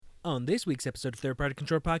On this week's episode of Third Party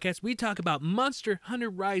Control Podcast, we talk about Monster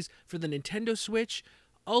Hunter Rise for the Nintendo Switch.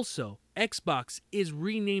 Also, Xbox is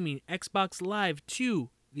renaming Xbox Live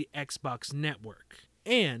to the Xbox Network.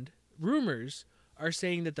 And rumors are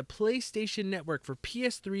saying that the PlayStation Network for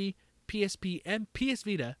PS3, PSP, and PS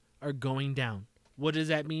Vita are going down. What does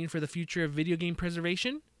that mean for the future of video game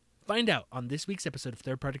preservation? Find out on this week's episode of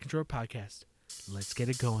Third Party Control Podcast. Let's get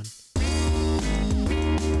it going.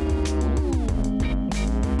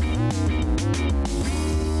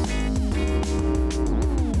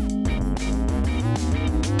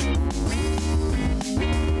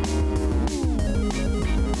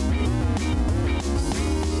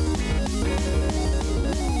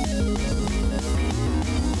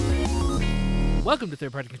 Welcome to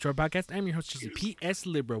Third Party Control Podcast. I'm your host, Jesse P.S.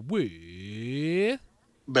 Libra, with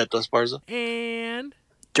Beto Esparza. And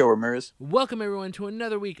Joe Ramirez. Welcome everyone to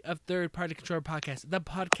another week of Third Party Control Podcast, the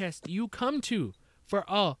podcast you come to for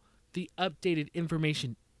all the updated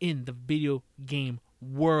information in the video game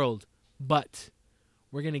world. But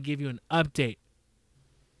we're gonna give you an update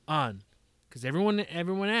on, because everyone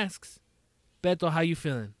asks, Beto, how you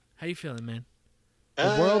feeling? How you feeling, man?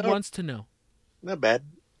 The world wants to know. Not bad.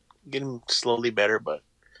 Getting slowly better, but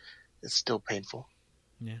it's still painful.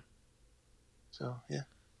 Yeah. So yeah,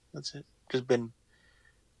 that's it. Just been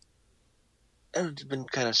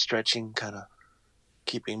kind of stretching, kind of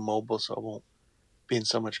keeping mobile, so I won't be in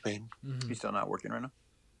so much pain. Mm-hmm. You still not working right now?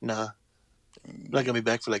 Nah, I'm not gonna be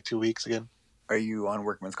back for like 2 weeks again. Are you on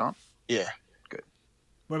workman's comp? Yeah. Good.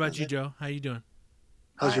 What about you, Joe? How you doing?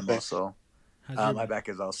 How's your I'm back? Also, How's your my back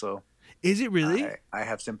is also. Is it really? I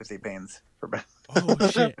have sympathy pains for back. Oh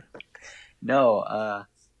shit! No,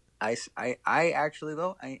 I actually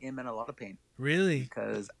though I am in a lot of pain Really?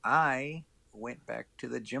 because I went back to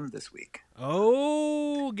the gym this week.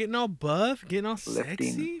 Oh, getting all buff, getting all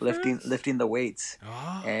sexy, lifting the weights,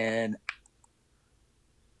 Oh. and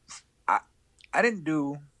I didn't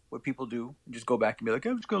do what people do, just go back and be like,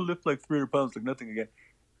 I'm just gonna lift like 300 pounds like nothing again.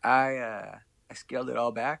 I scaled it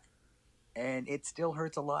all back, and it still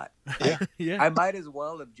hurts a lot. Yeah. Yeah. I might as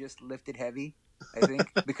well have just lifted heavy, I think,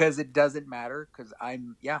 because it doesn't matter. Because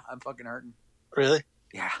I'm fucking hurting. Really?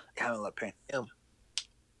 Yeah, I'm in a lot of pain. It I'm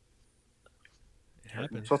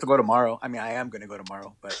happens. supposed to go tomorrow. I mean, I am going to go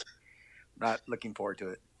tomorrow, but I'm not looking forward to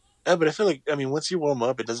it. But I feel like once you warm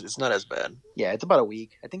up, it's not as bad. Yeah, it's about a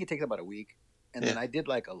week. I think it takes about a week, and then Yeah. I did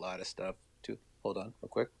like a lot of stuff too. Hold on, real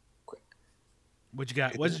quick. What you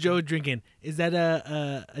got? What's Joe drinking? Is that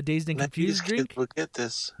a Dazed and Confused 90s drink? kids will get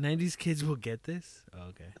this 90s kids will get this. Oh,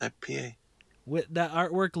 okay. IPA. What that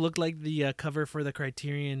artwork looked like the cover for the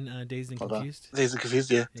Criterion Dazed and Hold on. Confused. Days and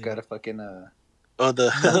Confused, yeah. It's got a fucking Oh,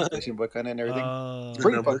 the fishing book on it and everything. Oh. It's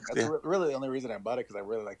pretty no fun. books, That's yeah. really the only reason I bought it, because I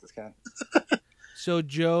really like this can. So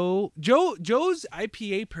Joe's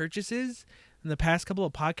IPA purchases in the past couple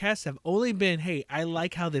of podcasts have only been, hey, I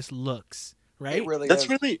like how this looks, right? It really that's is.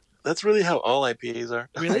 really how all IPAs are.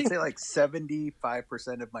 Really? I'd say like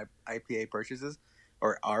 75% of my IPA purchases,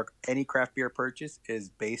 or any craft beer purchase,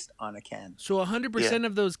 is based on a can. So 100%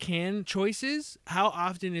 of those can choices, how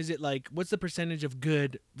often is it like, what's the percentage of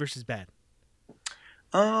good versus bad?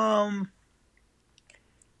 I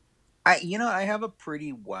have a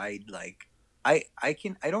pretty wide, like, I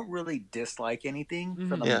don't really dislike anything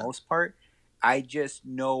for the Yeah. most part. I just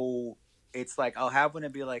know it's like I'll have one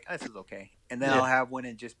and be like, oh, this is okay, and then Yeah. I'll have one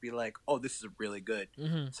and just be like, oh, this is really good.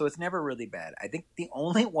 Mm-hmm. So it's never really bad. I think the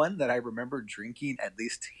only one that I remember drinking, at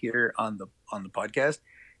least here on the podcast,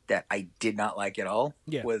 that I did not like at all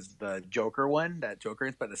was the Joker one. That Joker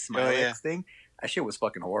by the Smilex thing. That shit was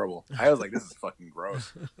fucking horrible. I was like, this is fucking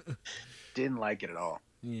gross. Didn't like it at all.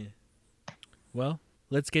 Yeah. Well,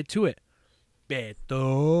 let's get to it.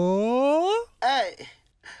 Beto. Hey,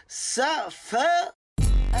 sup, fuck?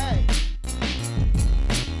 Hey.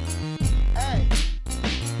 Hey.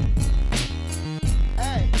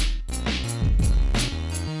 Hey.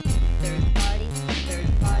 Third party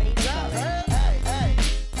Sup, color. fuck? Hey, hey,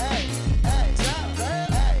 hey, hey. Sup, fuck?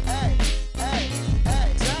 Hey, hey, hey,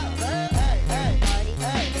 hey. Sup, fuck? Hey,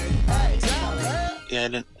 hey, Third party hey. Sup, color. fuck? Yeah, I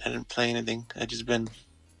didn't play anything. I just been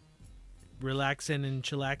Relaxing and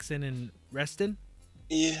chillaxing and resting.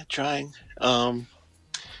 trying.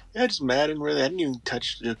 Just Madden. Really, I didn't even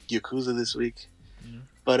touch Yakuza this week. Yeah.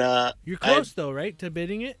 But You're close though, right, to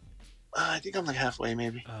bidding it? I think I'm like halfway,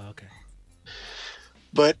 maybe. Oh, okay.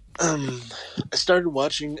 But I started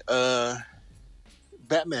watching Batman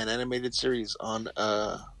animated series on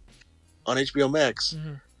HBO Max.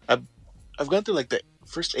 Mm-hmm. I've gone through like the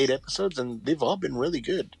first 8 episodes, and they've all been really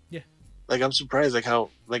good. Yeah. Like I'm surprised, like how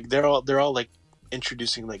like they're all like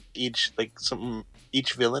introducing like each like something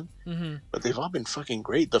each villain, Mm-hmm. but they've all been fucking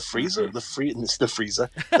great. The Frieza, the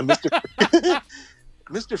Mr.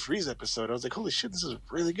 Mr. Freeze episode. I was like, holy shit, this is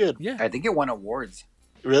really good. Yeah. I think it won awards.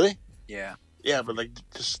 Really? Yeah. Yeah, but like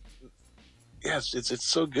just it's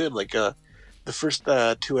so good. Like the first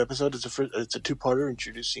 2 episodes, it's a 2-parter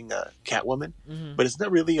introducing Catwoman, Mm-hmm. but it's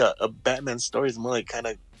not really a Batman story. It's more like kind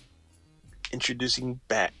of introducing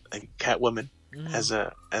Catwoman Mm-hmm.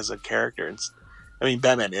 as a character. I mean,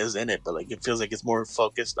 Batman is in it, but like it feels like it's more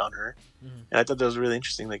focused on her. Mm-hmm. And I thought that was really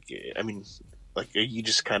interesting. Like, I mean, like you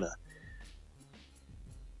just kind of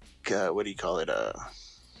what do you call it?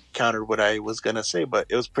 Countered what I was gonna say, but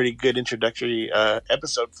it was pretty good introductory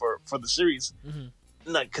episode for the series.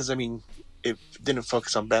 Mm-hmm. Not because I mean it didn't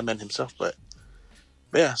focus on Batman himself, but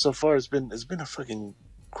yeah, so far it's been a fucking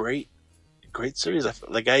great series.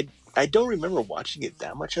 I don't remember watching it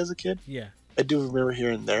that much as a kid. Yeah. I do remember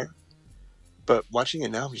here and there, but watching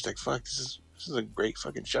it now, I'm just like, fuck, this is a great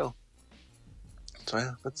fucking show. So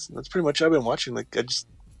yeah, that's pretty much what I've been watching. Like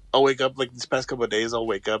I'll wake up like these past couple of days. I'll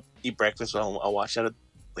wake up, eat breakfast, I'll watch that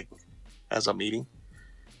like as I'm eating.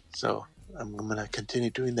 So I'm gonna continue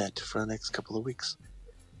doing that for the next couple of weeks.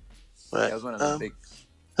 But That was one of the big.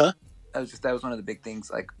 Huh? That was one of the big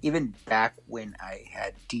things. Like even back when I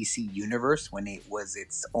had DC Universe, when it was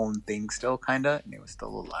its own thing still, kinda, and it was still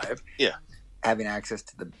alive. Yeah. Having access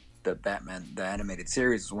to the Batman, the animated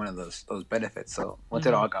series, was one of those benefits. So once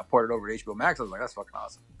it all got ported over to HBO Max, I was like, that's fucking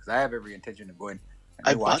awesome. Because I have every intention of going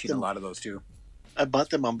and watching a lot of those too. I bought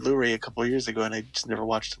them on Blu-ray a couple of years ago, and I just never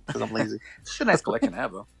watched them because I'm lazy. It's a nice collection to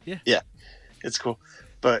have, though. It's cool,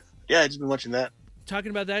 but yeah, I just been watching that.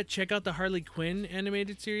 Talking about that, check out the Harley Quinn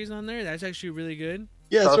animated series on there. That's actually really good.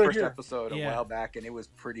 Yeah, Saw that's the right first here. episode a Yeah. while back, and it was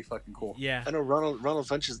pretty fucking cool. Yeah. I know Ronald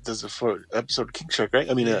Funches does it for episode of King Shark, right?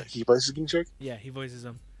 I mean, Yeah. he voices King Shark. Yeah, he voices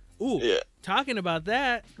them. Ooh, Yeah. talking about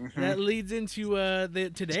that, Mhm. that leads into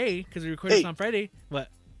today, because we recorded this Hey. on Friday. What?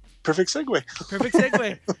 Perfect segue. Perfect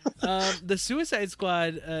segue. The Suicide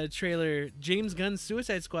Squad trailer, James Gunn's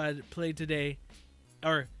Suicide Squad played today,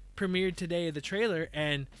 or premiered today, the trailer,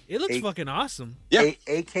 and it looks Hey. fucking awesome. Yeah.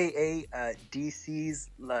 AKA DC's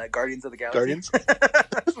Guardians of the Galaxy. Guardians.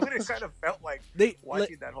 That's what it kind of felt like They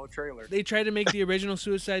watching that whole trailer. they tried to make the original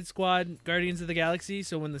Suicide Squad Guardians of the Galaxy,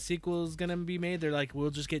 so when the sequel is gonna be made, they're like,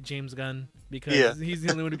 we'll just get James Gunn because Yeah. he's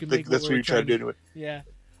the only one who can Like, make that's what we're you tried to trying do to it. Yeah.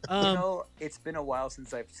 It's been a while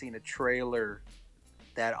since I've seen a trailer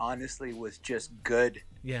that honestly was just good.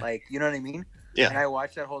 Yeah. Like, you know what I mean? Yeah. And I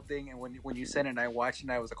watched that whole thing, and when you sent it, and I watched it,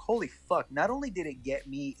 and I was like, holy fuck. Not only did it get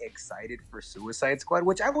me excited for Suicide Squad,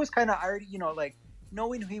 which I was kind of already, like,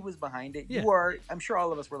 knowing he was behind it, Yeah. I'm sure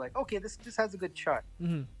all of us were like, okay, this has a good shot.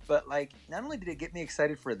 Mhm. But, like, not only did it get me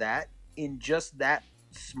excited for that, in just that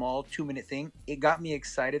small 2-minute thing, it got me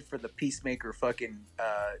excited for the Peacemaker fucking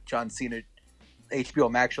John Cena HBO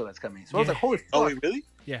Max show that's coming. So I was Yeah. like, holy fuck. Oh, wait, really?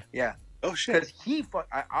 Yeah. Oh shit. Because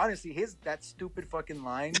honestly, that stupid fucking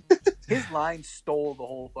line, his line stole the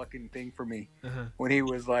whole fucking thing for me. Uh-huh. When he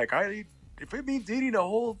was like, if it means eating a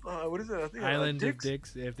whole, what is it? I think, Island of dicks,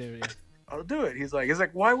 Dicks, if they were. Yeah. I'll do it. He's like,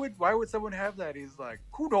 why would someone have that? He's like,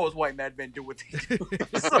 who knows why madmen do what they do?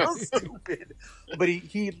 It's so stupid. But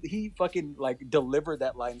he fucking like delivered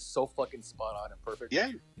that line so fucking spot on and perfect.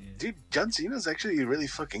 Yeah, Yeah. dude, John Cena's actually really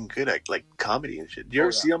fucking good at like comedy and shit. Do you Oh,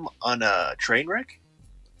 ever yeah. see him on a Trainwreck?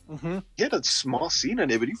 Mm-hmm. He had a small scene on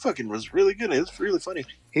it, but he fucking was really good. It was really funny.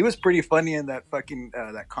 He was pretty funny in that fucking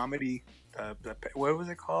that comedy. What was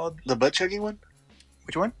it called? The butt chugging one?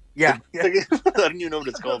 Which one? Yeah. I don't even know what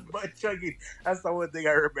it's called. Butt chugging. That's the one thing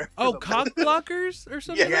I remember. Oh, The- cock blockers or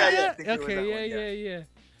something Yeah, like yeah, I that? think it was Okay, that yeah, one, yeah, yeah.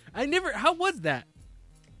 I never. How was that?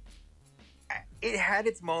 It had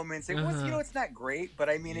its moments. It was, Uh-huh. it's not great, but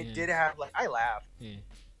I mean, Yeah. it did have like I laughed. Yeah.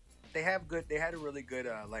 They had a really good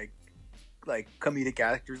like comedic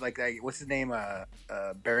actors. Like what's his name?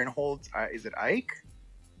 Barinholtz. Is it Ike?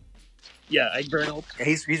 Yeah, Ike Barinholtz. Yeah,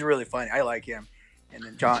 he's really funny. I like him. And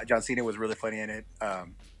then John Cena was really funny in it.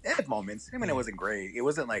 It had moments. I mean, it wasn't great. It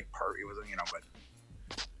wasn't like it wasn't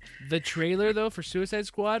but The trailer though for Suicide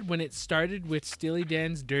Squad, when it started with Steely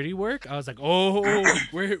Dan's "Dirty Work," I was like, "Oh,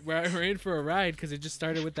 we're in for a ride," because it just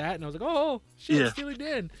started with that, and I was like, "Oh shit, Yeah. Steely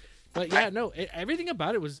Dan." But yeah, no, everything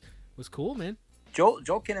about it was cool, man. Joel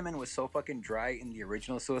Kinnaman was so fucking dry in the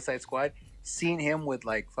original Suicide Squad. Seeing him with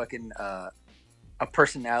like fucking a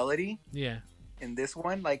personality Yeah, in this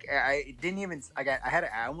one, like I didn't even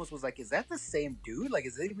I almost was like, is that the same dude? Like,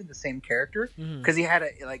 is it even the same character? Mhm. Because he had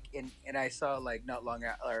and I saw like not long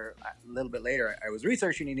or a little bit later, I was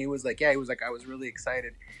researching and he was like, I was really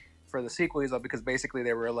excited for the sequel. He's like, because basically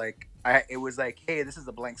they were like, it was like, hey, this is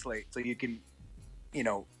a blank slate, so you can,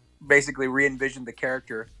 basically re-envision the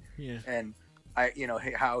character yeah, and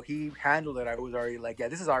how he handled it, I was already like, yeah,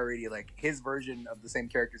 this is already like his version of the same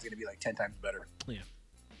character is going to be like 10 times better. Yeah.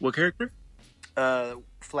 What character?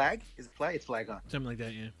 Flag? Is it Flag? It's Flag, huh? Something like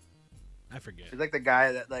that, yeah. I forget. It's like the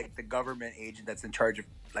guy that like the government agent that's in charge of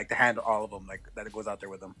like to handle all of them, like that goes out there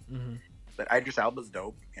with them. Mm-hmm. But Idris Elba's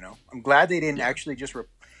dope, you know. I'm glad they didn't actually just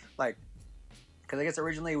because I guess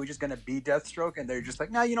originally it was just gonna be Deathstroke, and they're just like,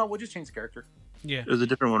 no, we'll just change the character. Yeah. It was a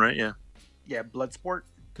different one, right? Yeah. Yeah, Bloodsport.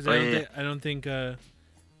 Because I don't think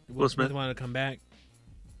Will Smith wanted to come back.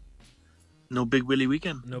 No Big Willie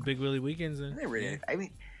weekend. No Big Willie weekends. Then. They really, I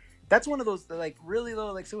mean, that's one of those like really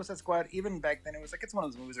though, like Suicide Squad. Even back then, it was like it's one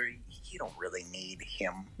of those movies where you don't really need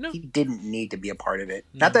him. No. He didn't need to be a part of it.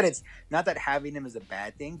 No. Not that having him is a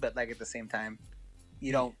bad thing, but like at the same time,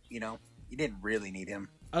 you didn't really need him.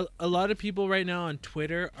 A lot of people right now on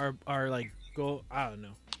Twitter are like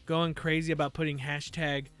going crazy about putting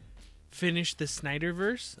hashtag finish the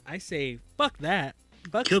Snyderverse. I say fuck that.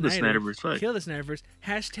 Fuck Kill Snyder. the Snyderverse. Fuck. Kill the Snyderverse.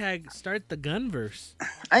 Hashtag start the Gunverse.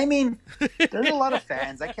 I mean, there's a lot of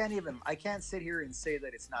fans. I can't sit here and say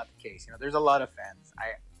that it's not the case. There's a lot of fans.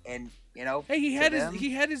 Hey, he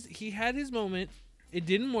had his moment. It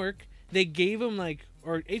didn't work. They gave him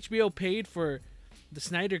or HBO paid for the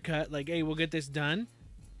Snyder cut. Like, hey, we'll get this done.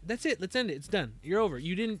 That's it. Let's end it. It's done. You're over.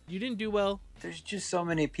 You didn't do well. There's just so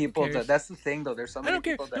many people that's the thing though. There's so many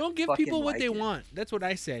people that don't give people what they want. That's what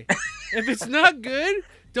I say. If it's not good,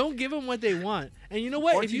 don't give them what they want. And you know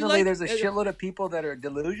what? If you like, there's a shitload of people that are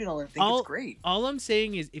delusional and think it's great. All I'm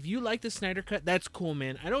saying is, if you like the Snyder cut, that's cool,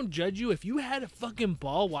 man. I don't judge you. If you had a fucking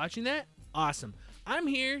ball watching that, awesome. I'm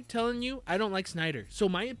here telling you I don't like Snyder, so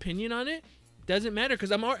my opinion on it doesn't matter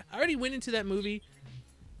because I already went into that movie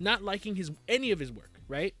not liking any of his work,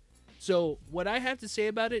 right? So what I have to say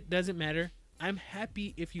about it doesn't matter. I'm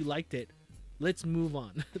happy if you liked it. Let's move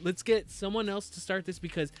on. Let's get someone else to start this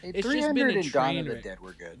because it's just been a Dawn train of the wreck. Dead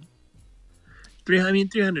were good.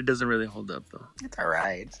 300 doesn't really hold up though. It's all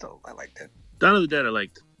right. I liked it. Dawn of the Dead I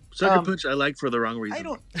liked. Sucker Punch I liked for the wrong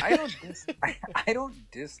reason. I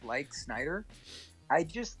don't dislike Snyder. I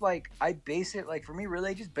just I base it for me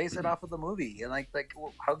really I just base it off of the movie and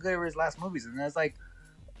how good were his last movies, and that's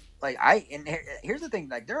here's the thing,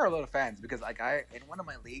 there are a lot of fans because I in one of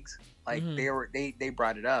my leagues they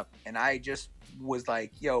brought it up and I just was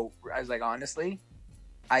honestly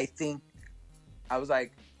I'm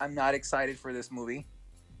not excited for this movie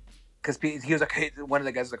because he was one of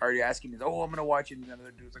the guys was already asking me, oh, I'm gonna watch it, and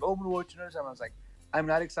another dude was like, oh, I'm gonna watch it another time. I was like, I'm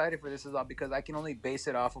not excited for this at all because I can only base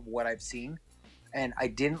it off of what I've seen, and I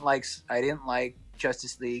didn't like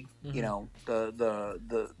Justice League,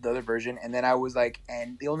 the other version, and then I was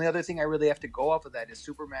and the only other thing I really have to go off of that is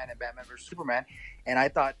Superman and Batman vs Superman, and I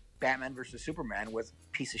thought Batman vs Superman was a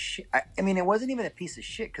piece of shit. I mean, it wasn't even a piece of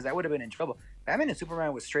shit because I would have been in trouble. Batman and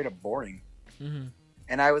Superman was straight up boring,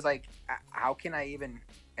 and I was like, how can I even?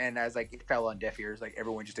 And I was like, it fell on deaf ears.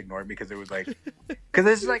 Everyone just ignored me because it was because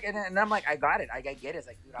this is and I'm like, I got it, I get it. It's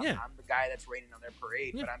dude, I'm the guy that's raining on their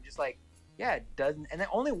parade, but I'm just yeah, it doesn't. And then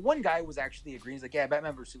only one guy was actually agreeing. He's like, yeah,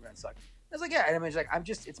 Batman vs Superman sucked. I was like, yeah. And I mean,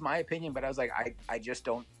 it's my opinion, but I was like, I just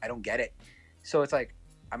don't get it. So it's I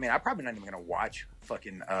mean, I'm probably not even gonna watch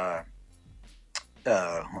fucking hold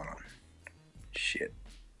on, shit.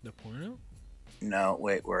 The porno? No,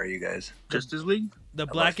 wait, where are you guys? Justice League? The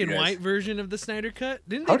black and white version of the Snyder cut?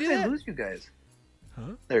 Didn't they How do did that? I lose you guys?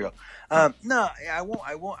 Huh? There you go. No, I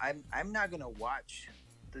won't. I'm not gonna watch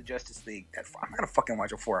the Justice League. I'm not gonna fucking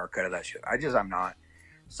watch a 4-hour cut of that shit. I'm not.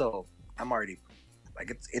 So I'm already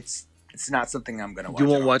it's not something I'm gonna watch. You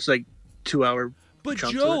won't watch 2-hour. But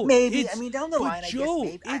Joe, maybe I mean down the line. Joe,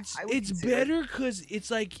 I guess maybe, it's better because it's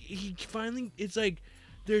he finally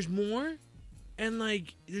there's more, and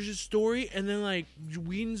there's a story, and then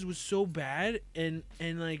Whedon's was so bad, and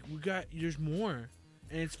there's more,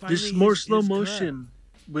 and it's finally there's more slow his motion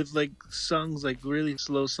with songs really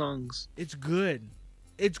slow songs. It's good.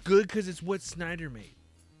 It's good because it's what Snyder made.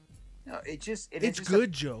 No, it's just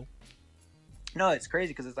good, Joe. No, it's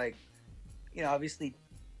crazy because it's obviously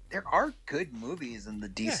there are good movies in the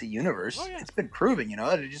DC universe. Oh, yeah. It's been proven,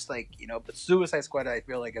 They're just but Suicide Squad I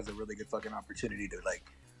feel has a really good fucking opportunity to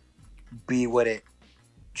be what it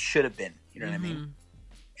should have been. You know what I mean?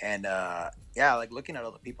 And yeah, looking at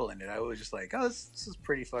all the people in it, I was just oh, this is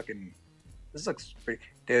pretty fucking. This looks pretty,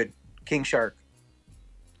 dude. King Shark.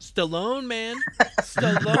 Stallone, man.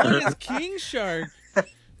 Stallone is King Shark.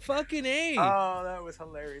 Fucking A. Oh, that was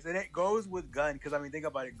hilarious. And it goes with Gunn, because, I mean, think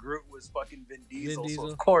about it. Groot was fucking Vin Diesel. So,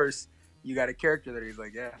 of course, you got a character that he's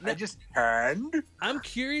I'm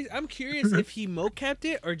curious if he mocapped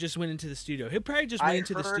it or just went into the studio. He probably just went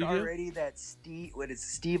into the studio. I heard already that Steve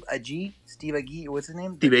Agee, what's his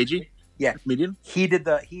name? Steve Agee? Yeah, Comedian. he did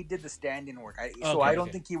the stand-in work. So I don't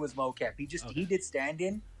okay. think he was mocap. He Okay. did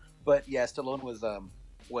stand-in, but yeah, Stallone was the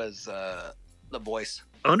voice.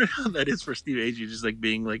 I wonder how that is for Steve Agee, just like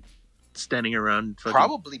being like standing around. Fucking...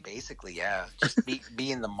 Probably, basically, yeah. Just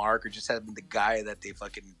being the mark, or just having the guy that they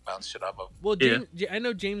fucking bounce shit off of. Well, I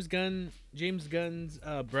know James Gunn's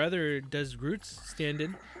brother does Groot's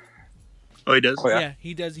stand-in. Oh, he does. Oh, Yeah,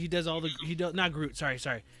 he does all the not Groot.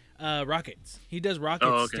 Sorry. Rockets. He does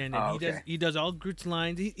Rockets okay. stand-in. Oh, okay. He does all Groot's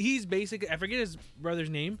lines. He's basically, I forget his brother's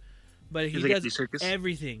name, but he like does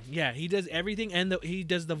everything. Yeah, he does everything, and he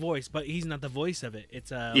does the voice, but he's not the voice of it.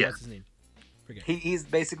 It's what's his name? Forget. He's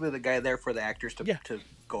basically the guy there for the actors to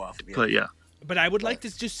go off of. Yeah. But yeah. But I would like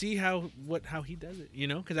to just see how he does it,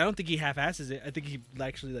 because I don't think he half-asses it. I think he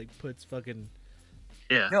actually like puts fucking.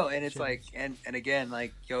 Yeah. No, and it's like, and again,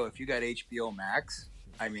 like, yo, if you got HBO Max,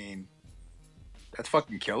 I mean, that's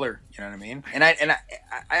fucking killer. You know what I mean? And I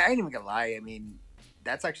ain't even gonna lie. I mean,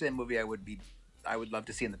 that's actually a movie I would love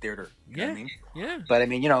to see in the theater. You know what I mean? Yeah. But I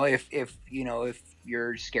mean, if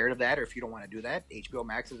you're scared of that, or if you don't want to do that, HBO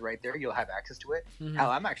Max is right there. You'll have access to it. Mhm.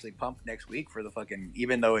 Hell, I'm actually pumped next week for the fucking.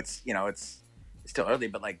 Even though it's it's still early,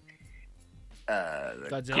 but like,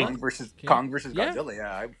 Godzilla? Kong versus King? Godzilla. Yeah.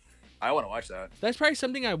 Yeah, I want to watch that. That's probably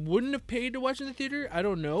something I wouldn't have paid to watch in the theater. I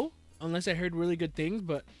don't know, unless I heard really good things.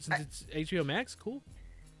 But since it's HBO Max, cool.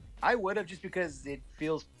 I would have, just because it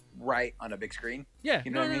feels right on a big screen. Yeah, You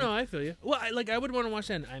know what I mean? no, I feel you. Well, I would want to watch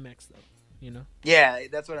that in IMAX though. Yeah,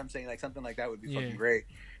 that's what I'm saying. Like something like that would be Yeah. fucking great.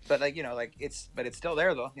 But like it's still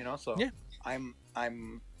there though. So Yeah. I'm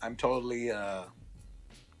totally all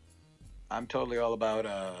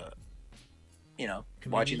about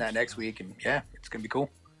watching that next week, and yeah, it's gonna be cool.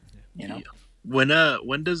 Yeah. When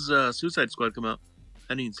does Suicide Squad come out?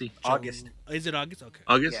 I didn't see. August. Is it August? Okay.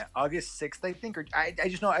 August. Yeah, August 6th, I think. Or I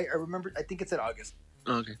just know I remember. I think it's at August.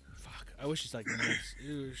 Oh, okay. Fuck. I wish it's like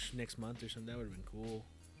next month or something. That would have been cool.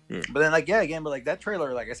 But then but like that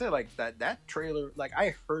trailer, like I said, like that trailer, like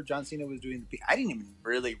I heard John Cena was doing I didn't even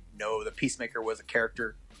really know the Peacemaker was a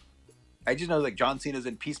character. I just know like John Cena's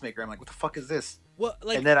in Peacemaker. I'm like, what the fuck is this? Well,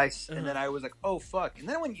 like, and then I was like, oh fuck. And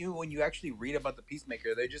then when you actually read about the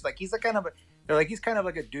Peacemaker, they're just like he's kind of like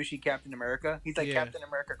a douchey Captain America. He's like Captain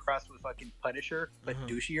America crossed with fucking Punisher, but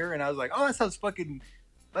douchier. And I was like, oh, that sounds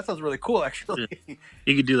really cool, actually. Yeah.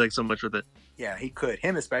 He could do like so much with it. Yeah, he could.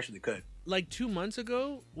 Him especially could. Like 2 months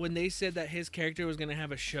ago, when they said that his character was gonna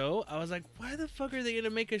have a show, I was like, why the fuck are they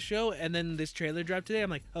gonna make a show? And then this trailer dropped today.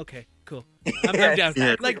 I'm like, okay, cool. I'm down.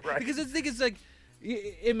 Exactly Like right. because it's like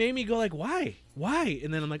it made me go like, why?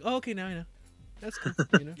 And then I'm like, oh, okay, now I know. That's cool.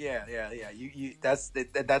 Yeah. You that's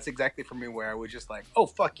exactly for me where I was just like, oh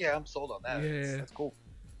fuck yeah, I'm sold on that. Yeah. That's cool.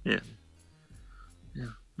 Yeah.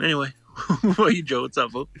 Anyway, what are you, Joe? What's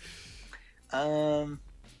up, folks?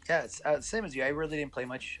 Yeah, it's same as you. I really didn't play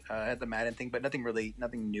much at the Madden thing, but nothing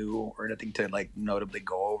new or nothing to like notably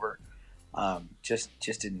go over. Just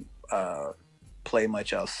didn't play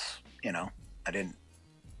much else. I didn't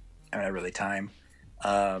have really time.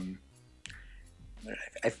 I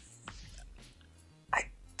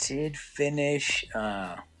did finish.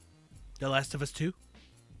 The Last of Us 2.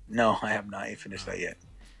 No, I have not finished that yet.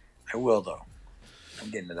 I will though. I'm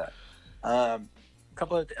getting to that.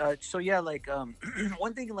 Couple of so yeah, like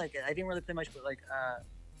one thing, like I didn't really play much, but like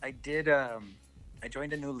I did I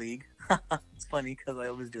joined a new league. It's funny because I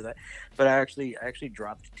always do that, but I actually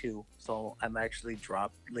dropped 2, so I'm actually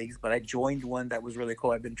dropped leagues, but I joined one that was really cool.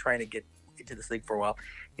 I've been trying to get into this league for a while.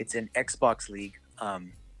 It's an Xbox league.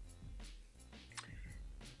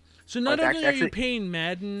 So not only are you playing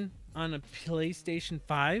Madden on a PlayStation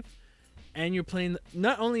 5, and you're playing.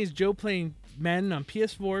 Not only is Joe playing Madden on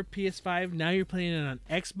PS4, PS5, now you're playing it on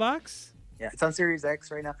Xbox. Yeah, it's on Series X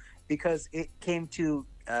right now because it came to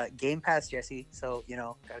Game Pass, Jesse. So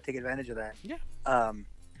gotta take advantage of that. Yeah.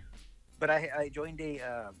 But I joined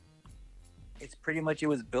it's pretty much, it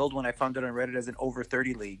was billed when I found it on Reddit as an over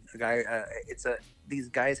 30 league. A guy, these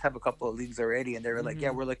guys have a couple of leagues already, and they were like,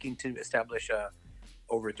 yeah, we're looking to establish a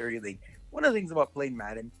over 30 league. One of the things about playing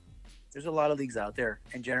Madden, there's a lot of leagues out there,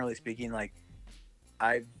 and generally speaking, like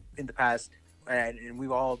I've in the past, and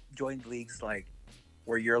we've all joined leagues like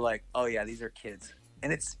where you're like, oh yeah, these are kids,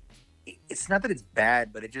 and it's not that it's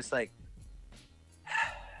bad, but it just like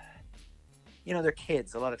they're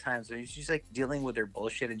kids a lot of times. They're just like dealing with their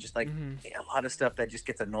bullshit and just like a lot of stuff that just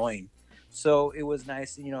gets annoying. So it was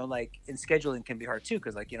nice, like, and scheduling can be hard too,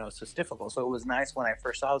 because like it's just difficult. So it was nice when I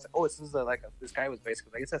first saw it. I was like, oh, this is this guy was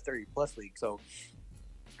basically like, it's a 30+ league. So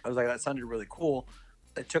I was like, that sounded really cool.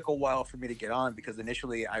 It took a while for me to get on because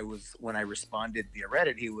initially when I responded via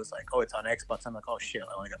Reddit, he was like, oh, it's on Xbox. I'm like, oh shit,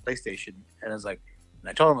 I only got PlayStation. And I was like, And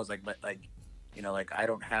I told him, I was like, but like, you know, like I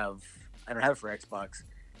don't have it for Xbox,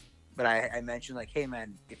 but I mentioned like, hey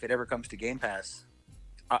man, if it ever comes to Game Pass,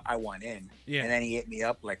 I want in. Yeah. And then he hit me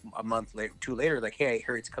up like a month later, two later, like, hey, I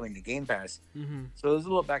heard it's coming to Game Pass. Mm-hmm. So it was a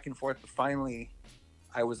little back and forth, but finally,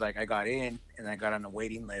 I was like, I got in, and I got on a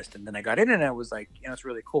waiting list, and then I got in, and I was like, you know, it's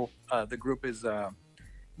really cool. The group is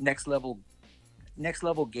Next Level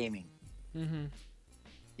Gaming. Mm-hmm.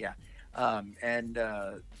 Yeah,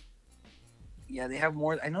 yeah, they have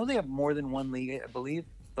more. I know they have more than one league, I believe,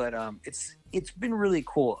 but it's been really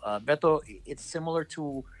cool. Beto, it's similar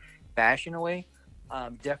to Bash in a way.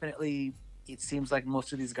 Definitely, it seems like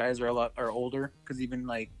most of these guys are older, because even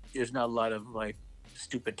like there's not a lot of like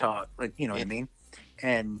stupid talk, like, you know what I mean.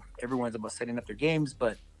 And everyone's about setting up their games,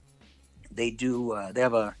 but they do. They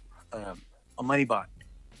have a money bot,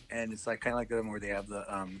 and it's like kind of like them where they have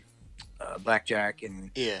the blackjack and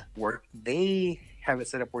work. They have it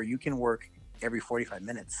set up where you can work every 45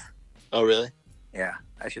 minutes. Oh, really? Yeah,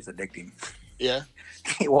 that shit's addicting. Yeah.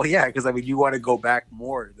 Well, yeah, because I mean, you want to go back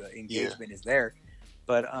more. The engagement is there,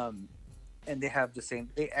 but and they have the same.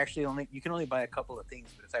 They actually you can only buy a couple of things,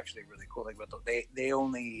 but it's actually really cool. Like, but they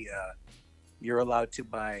only you're allowed to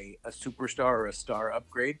buy a superstar or a star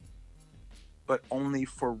upgrade, but only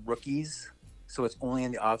for rookies. So it's only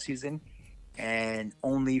in the off season, and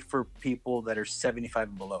only for people that are 75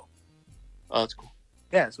 and below. Oh, that's cool.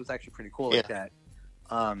 Yeah, so it's actually pretty cool like that.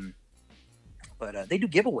 But they do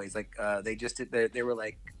giveaways. Like they just did. They were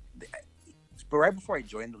like, but right before I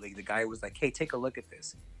joined the league, the guy was like, "Hey, take a look at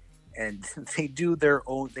this," and they do their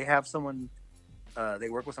own. They have someone. They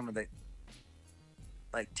work with someone that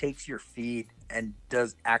like takes your feed and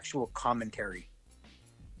does actual commentary.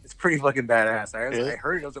 It's pretty fucking badass. I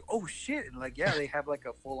heard it. I was like, "Oh shit!" And like, yeah, they have like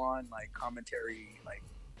a full on like commentary, like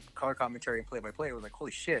color commentary and play by play. I was like,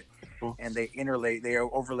 "Holy shit!" Cool. And they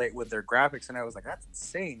overlay it with their graphics, and I was like, "That's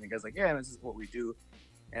insane." The guy's like, "Yeah, this is what we do,"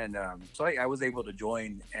 and so I was able to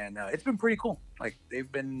join, and it's been pretty cool. Like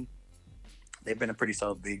they've been a pretty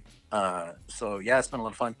solid league. So yeah, it's been a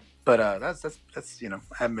lot of fun. But that's you know,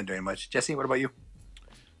 I haven't been doing much. Jesse, what about you?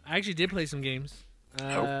 I actually did play some games.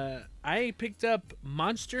 I picked up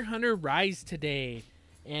Monster Hunter Rise today,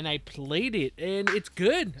 and I played it, and it's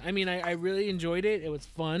good. I mean, I really enjoyed it. It was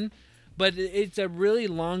fun, but it's a really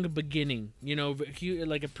long beginning, you know,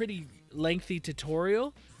 like a pretty lengthy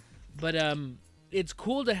tutorial. But it's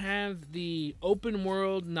cool to have the open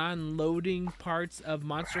world, non-loading parts of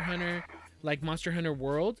Monster Hunter, like Monster Hunter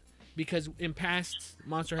World, because in past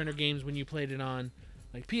Monster Hunter games, when you played it on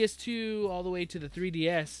like PS2 all the way to the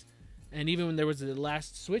 3DS, and even when there was the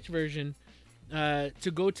last Switch version,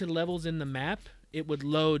 to go to levels in the map, it would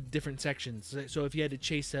load different sections. So if you had to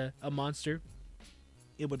chase a monster,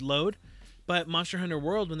 it would load. But Monster Hunter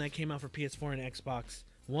World, when that came out for PS4 and Xbox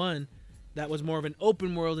One, that was more of an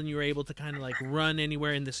open world, and you were able to kind of like run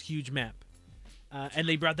anywhere in this huge map. And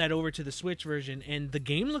they brought that over to the Switch version, and the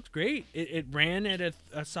game looked great. It ran at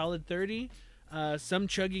a solid 30, some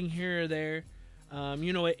chugging here or there.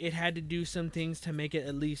 You know, it had to do some things to make it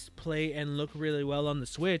at least play and look really well on the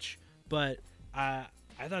Switch, but I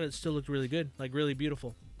thought it still looked really good, like really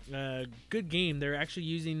beautiful. Good game. They're actually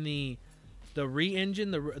using the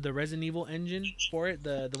re-engine, the Resident Evil engine for it,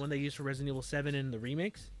 the one they used for Resident Evil 7 and the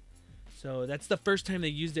remakes. So that's the first time they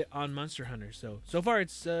used it on Monster Hunter. So far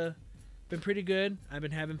it's been pretty good. I've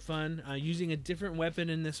been having fun using a different weapon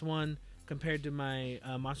in this one compared to my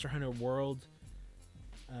Monster Hunter World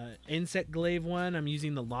Insect Glaive one. I'm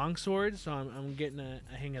using the longsword, so I'm getting a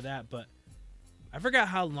hang of that. But I forgot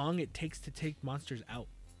how long it takes to take monsters out,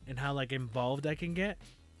 and how like involved I can get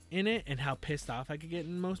in it, and how pissed off I could get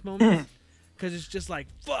in most moments. Because it's just like,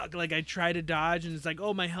 fuck, like I try to dodge, and it's like,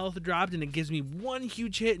 oh, my health dropped, and it gives me one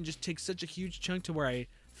huge hit and just takes such a huge chunk to where I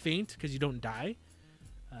faint because you don't die.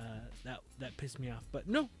 That pissed me off. But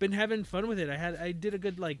no, been having fun with it. I did a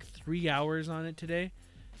good like 3 hours on it today.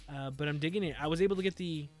 But I'm digging it. I was able to get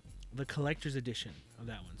the collector's edition of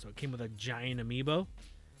that one, so it came with a giant amiibo.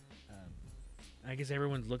 I guess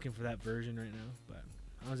everyone's looking for that version right now, but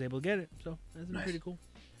I was able to get it, so that's been pretty cool.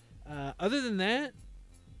 Other than that,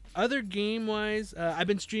 other game-wise, I've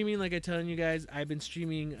been streaming, like I'm telling you guys, I've been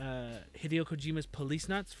streaming Hideo Kojima's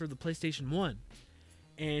Policenauts for the PlayStation 1.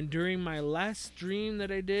 And during my last stream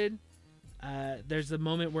that I did, there's a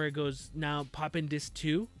moment where it goes, now pop in disc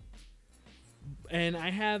 2. And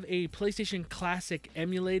I have a PlayStation Classic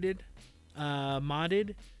emulated,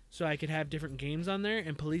 modded, so I could have different games on there,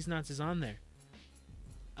 and Policenauts is on there.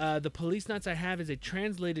 The Policenauts I have is a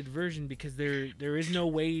translated version because there is no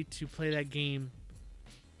way to play that game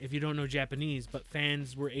if you don't know Japanese, but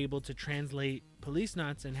fans were able to translate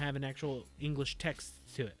Policenauts and have an actual English text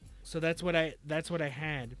to it. So that's what I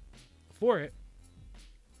had for it.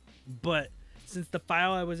 But since the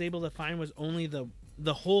file I was able to find was only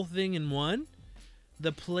the whole thing in one,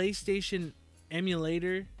 the PlayStation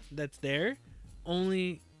emulator that's there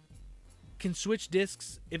only can switch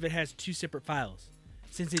discs if it has 2 separate files.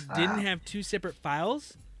 Since it didn't have 2 separate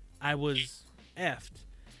files, I was effed.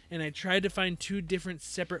 And I tried to find 2 different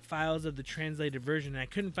separate files of the translated version, and I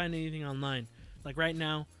couldn't find anything online. Like right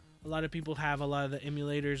now, a lot of people have a lot of the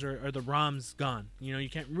emulators or the ROMs gone. You know, you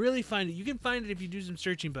can't really find it. You can find it if you do some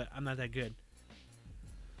searching, but I'm not that good.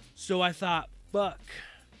 So I thought, fuck,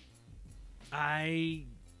 I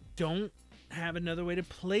don't have another way to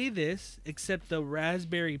play this except the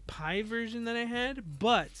Raspberry Pi version that I had,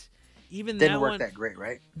 but even Didn't that work one, that great,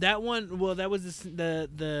 right? that one, well, that was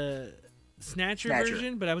the Snatcher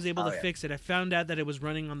version, but I was able to fix it. I found out that it was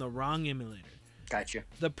running on the wrong emulator. Gotcha.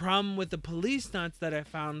 The problem with the Policenauts that I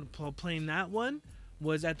found playing that one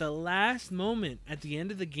was at the last moment, at the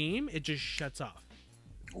end of the game, it just shuts off.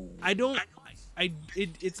 Ooh.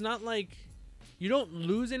 It's not like you don't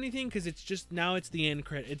lose anything because it's just now it's the end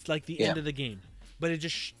credit. It's like the end of the game, but it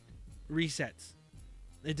just resets.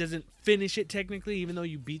 It doesn't finish it technically, even though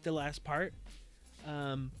you beat the last part.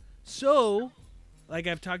 So, like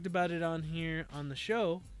I've talked about it on here on the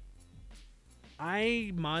show,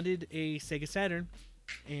 I modded a Sega Saturn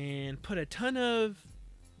and put a ton of,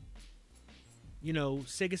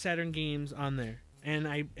 Sega Saturn games on there. And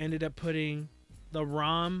I ended up putting the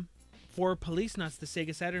ROM for Policenauts, the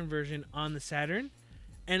Sega Saturn version, on the Saturn.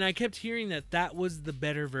 And I kept hearing that was the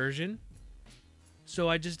better version. So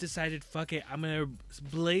I just decided, fuck it, I'm going to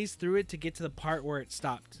blaze through it to get to the part where it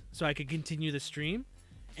stopped so I could continue the stream.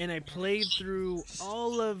 And I played through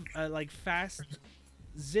all of, fast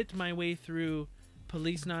zipped my way through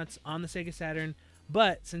Policenauts on the Sega Saturn.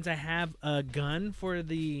 But since I have a gun for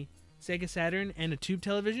the Sega Saturn and a tube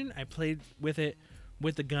television, I played with it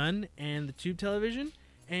with the gun and the tube television.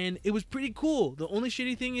 And it was pretty cool. The only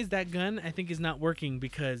shitty thing is that gun, I think, is not working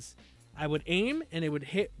because I would aim and it would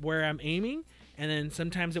hit where I'm aiming. And then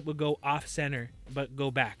sometimes it would go off center, but go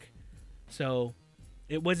back. So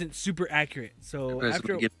it wasn't super accurate. So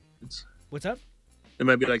after... What's up? There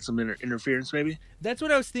might be like some interference, maybe? That's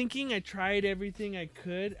what I was thinking. I tried everything I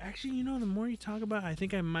could. Actually, the more you talk about it, I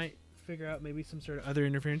think I might figure out maybe some sort of other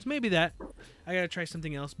interference. Maybe that. I gotta try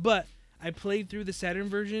something else. But I played through the Saturn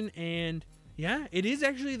version, and yeah, it is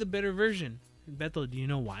actually the better version. Bethel, do you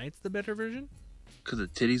know why it's the better version? Because the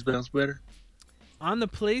titties bounce better? On the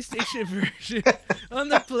PlayStation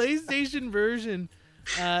version,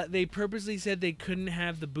 they purposely said they couldn't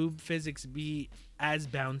have the boob physics be as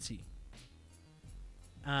bouncy.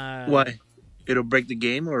 Why? It'll break the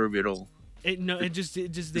game, or it'll? They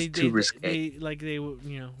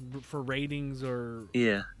for ratings or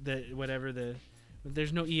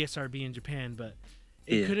there's no ESRB in Japan, but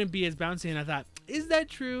it couldn't be as bouncy. And I thought, is that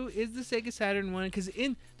true? Is the Sega Saturn one? Because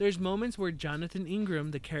there's moments where Jonathan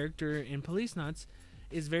Ingram, the character in Policenauts,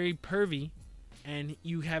 is very pervy, and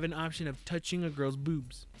you have an option of touching a girl's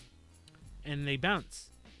boobs, and they bounce.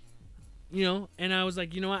 And I was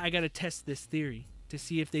like, you know what? I got to test this theory to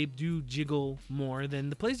see if they do jiggle more than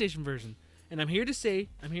the PlayStation version. And I'm here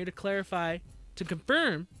to clarify, to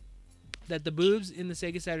confirm that the boobs in the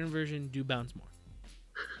Sega Saturn version do bounce more.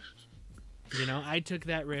 I took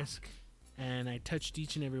that risk, and I touched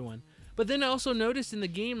each and every one. But then I also noticed in the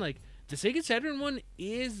game, like, the Sega Saturn one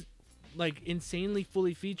is, like, insanely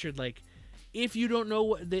fully featured. Like, if you don't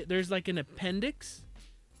know there's, like, an appendix.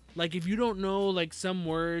 Like, if you don't know, like, some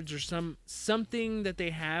words or something that they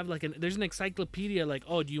have, like, there's an encyclopedia, like,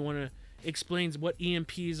 oh, do you want to explain what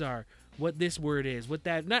EMPs are, what this word is, what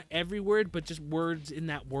that, not every word, but just words in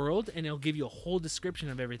that world, and it'll give you a whole description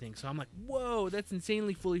of everything. So I'm like, whoa, that's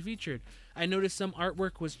insanely fully featured. I noticed some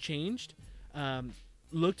artwork was changed,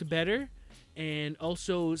 looked better, and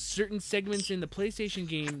also certain segments in the PlayStation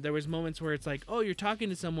game, there was moments where it's like, oh, you're talking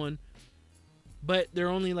to someone, but they're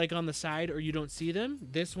only like on the side or you don't see them.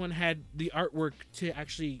 This one had the artwork to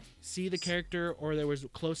actually see the character, or there was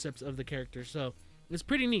close-ups of the character. So it's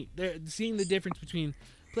pretty neat. They're seeing the difference between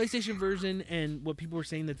PlayStation version and what people were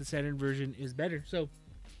saying that the Saturn version is better. So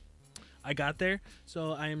I got there.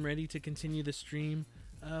 So I am ready to continue the stream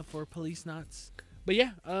for Policenauts. But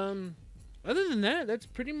yeah, other than that, that's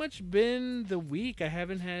pretty much been the week. I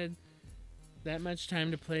haven't had that much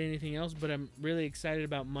time to play anything else, but I'm really excited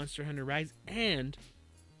about Monster Hunter Rise, and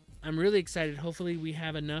I'm really excited. Hopefully we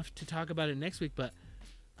have enough to talk about it next week, but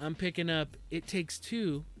I'm picking up It Takes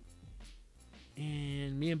Two,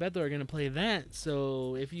 and me and Bethel are going to play that.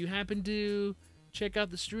 So if you happen to check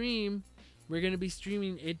out the stream, we're going to be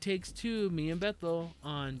streaming It Takes Two, me and Bethel,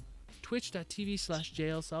 on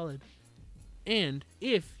twitch.tv/JLSolid. And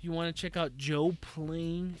if you want to check out Joe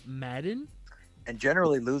playing Madden And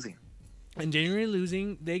generally losing.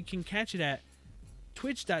 they can catch it at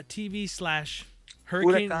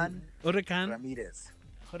twitch.tv/Hurricane Huracan. Ramirez.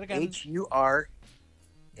 Huracan.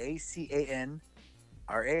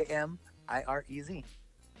 HURACANRAMIREZ.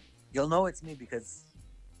 You'll know it's me because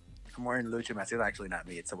I'm wearing Lucha mask. It's actually not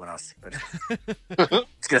me. It's someone else. But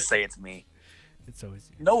it's gonna say it's me. It's always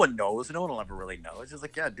you. No one knows. No one will ever really know. It's just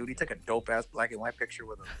like, yeah, dude, he took a dope ass black and white picture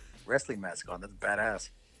with a wrestling mask on. That's badass.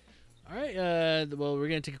 All right. Well, we're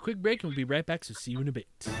gonna take a quick break and we'll be right back. So see you in a bit.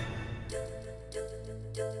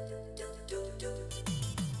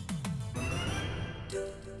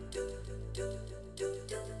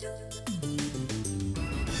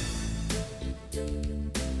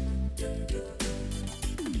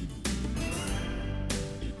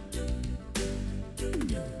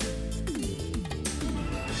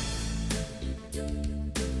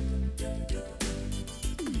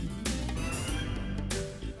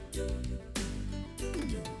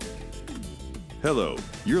 Hello,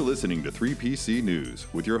 you're listening to 3PC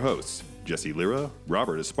News with your hosts, Jesse Lira,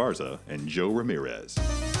 Robert Esparza, and Joe Ramirez.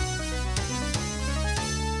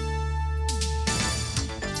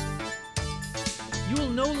 You will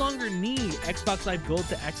no longer need Xbox Live Gold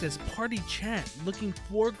to access Party Chat, looking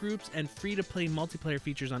for groups, and free-to-play multiplayer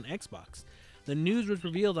features on Xbox. The news was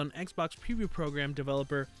revealed on Xbox Preview Program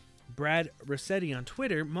developer Brad Rossetti on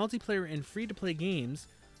Twitter. Multiplayer and free-to-play games,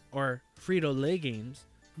 or Frito-Lay games,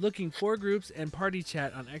 looking for groups and Party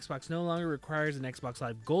Chat on Xbox no longer requires an Xbox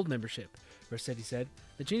Live Gold membership, Rossetti said.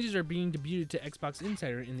 The changes are being debuted to Xbox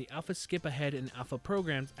Insider in the Alpha Skip Ahead and Alpha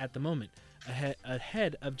programs at the moment,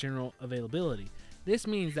 ahead of general availability. This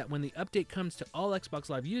means that when the update comes to all Xbox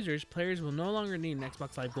Live users, players will no longer need an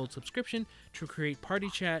Xbox Live Gold subscription to create Party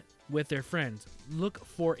Chat with their friends, look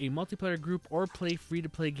for a multiplayer group, or play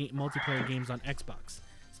free-to-play multiplayer games on Xbox.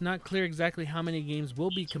 It's not clear exactly how many games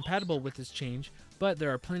will be compatible with this change, but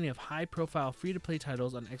there are plenty of high-profile free-to-play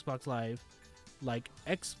titles on Xbox Live, like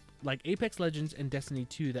Apex Legends and Destiny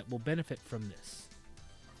 2, that will benefit from this.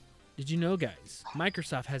 Did you know, guys?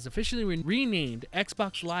 Microsoft has officially renamed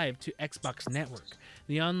Xbox Live to Xbox Network.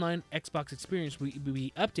 The online Xbox experience will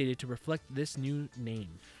be updated to reflect this new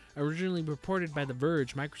name. Originally reported by The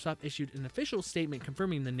Verge, Microsoft issued an official statement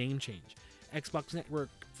confirming the name change. Xbox Network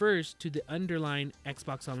refers to the underlying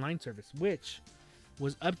Xbox Online service, which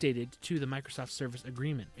was updated to the Microsoft Service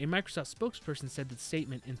Agreement. A Microsoft spokesperson said the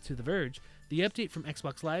statement to The Verge, the update from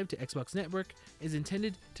Xbox Live to Xbox Network is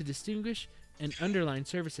intended to distinguish and underline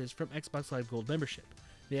services from Xbox Live Gold membership.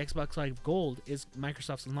 The Xbox Live Gold is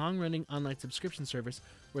Microsoft's long-running online subscription service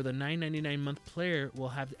where the $9.99 month player will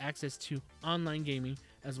have access to online gaming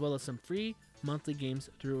as well as some free monthly games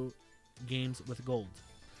through Games with Gold.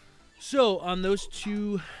 So, on those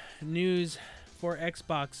two news for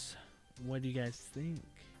Xbox, what do you guys think?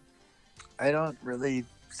 I don't really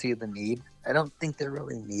see the need. I don't think they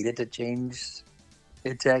really needed to change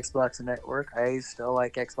it to Xbox Network. I still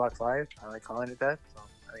like Xbox Live. I like calling it that. So,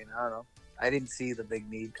 I mean, I don't know. I didn't see the big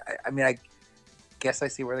need. I mean, I guess I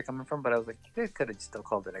see where they're coming from, but I was like, you guys could have still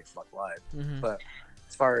called it Xbox Live. Mm-hmm. But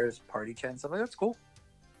as far as Party Chat and stuff, like, that's cool.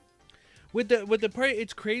 With the party,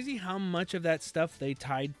 it's crazy how much of that stuff they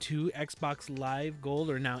tied to Xbox Live Gold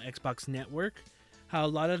or now Xbox Network. How a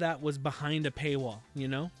lot of that was behind a paywall, you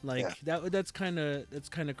know, like that's kind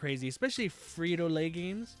of crazy, especially Frito-Lay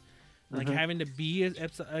games, like having to be an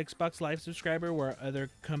Xbox Live subscriber, where other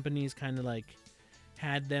companies kind of like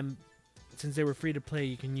had them since they were free to play.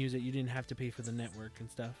 You can use it; you didn't have to pay for the network and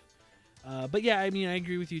stuff. But yeah, I mean, I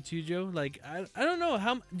agree with you too, Joe. Like, I don't know,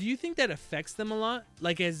 how do you think that affects them a lot?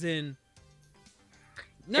 Like, as in,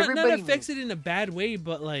 not affects it in a bad way,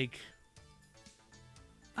 but like,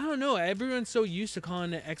 I don't know. Everyone's so used to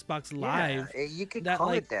calling it Xbox Live. Yeah, you could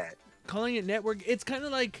call it that. Calling it network, it's kind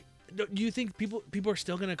of like, do you think people are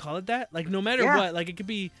still going to call it that? Like, no matter what, like, it could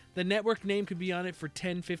be, the network name could be on it for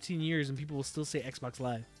 10, 15 years and people will still say Xbox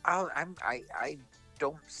Live. I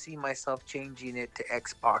don't see myself changing it to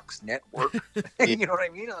Xbox Network. You know what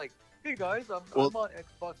I mean? Like, hey guys, I'm on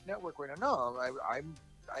Xbox Network right now. No,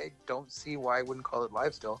 I don't see why I wouldn't call it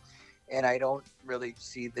Live still. And I don't really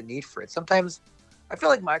see the need for it. Sometimes I feel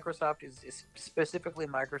like Microsoft is specifically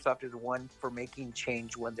Microsoft is one for making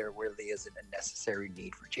change when there really isn't a necessary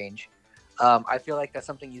need for change. I feel like that's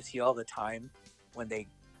something you see all the time when they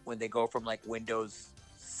go from like Windows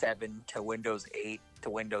 7 to Windows 8 to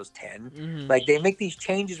Windows 10. Mm-hmm. Like they make these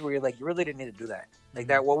changes where you're like, you really didn't need to do that. Like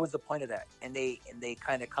that, what was the point of that? And they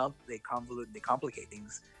kind of complicate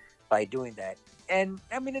things by doing that. And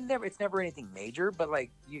I mean, it's never anything major, but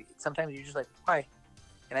like sometimes you're just like, why?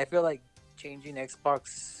 And I feel like changing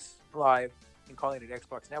Xbox Live and calling it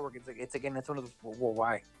Xbox Network, it's one of those. Well,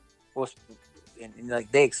 why? Well, and like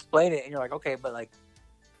they explain it, and you're like, okay, but like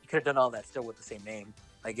you could have done all that still with the same name.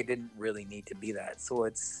 Like it didn't really need to be that. So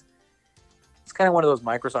it's kind of one of those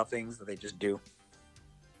Microsoft things that they just do.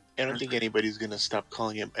 I don't think anybody's gonna stop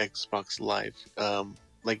calling him Xbox Live.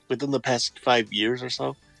 Like within the past 5 years or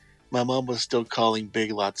so, my mom was still calling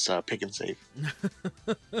Big Lots Pick and Save.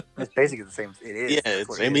 It's basically the same. It is.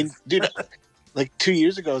 Yeah, I mean, dude, like 2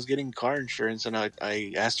 years ago, I was getting car insurance, and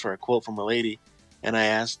I asked for a quote from a lady, and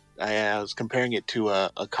I was comparing it to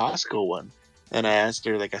a Costco one, and I asked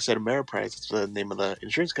her, like I said, Ameriprise, it's the name of the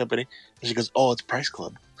insurance company, and she goes, "Oh, it's Price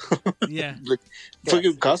Club." Yeah, like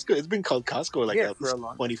fucking Costco. It's been called Costco like for a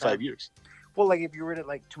long 25 time. years. Well, like if you were to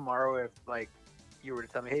like tomorrow, if like you were to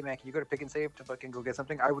tell me, hey man, can you go to Pick and Save to fucking go get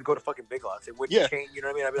something? I would go to fucking Big Lots. It wouldn't change. You know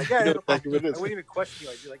what I mean? I'd be like, yeah, no exactly problem. I wouldn't even question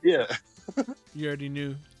you. I'd be like, yeah. You already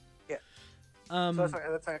knew. Yeah. So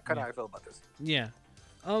that's kind of how I feel about this. Yeah.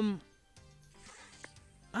 I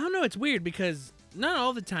don't know. It's weird because not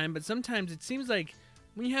all the time, but sometimes it seems like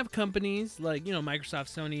when you have companies like, you know,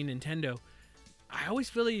 Microsoft, Sony, Nintendo, I always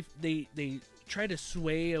feel like they try to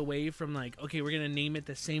sway away from like, okay, we're going to name it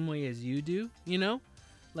the same way as you do, you know?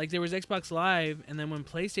 Like there was Xbox Live, and then when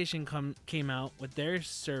PlayStation came out with their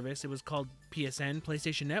service, it was called PSN,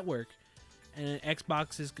 PlayStation Network, and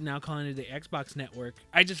Xbox is now calling it the Xbox Network.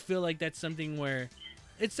 I just feel like that's something where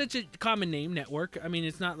it's such a common name, network. I mean,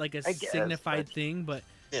 it's not like a signified thing, but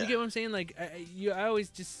you get what I'm saying? Like, I always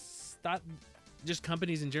just thought, just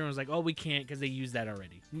companies in general was like, oh, we can't because they use that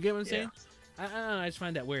already. You get what I'm saying? I don't know. I just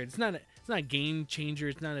find that weird. It's not a game changer.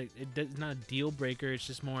 It's not a deal breaker. It's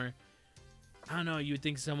just more. I don't know. You would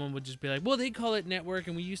think someone would just be like, well, they call it network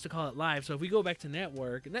and we used to call it live. So if we go back to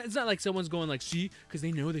network, it's not like someone's going like, see, because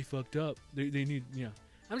they know they fucked up. They need, you know.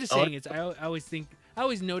 I'm just saying I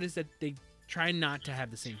always notice that they try not to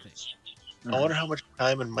have the same thing. I wonder how much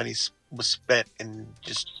time and money was spent in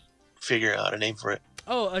just figuring out a name for it.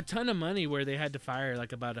 Oh, a ton of money where they had to fire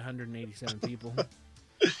like about 187 people.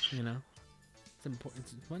 You know, it's important.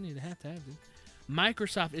 It's money to have, dude.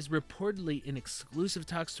 Microsoft is reportedly in exclusive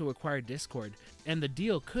talks to acquire Discord, and the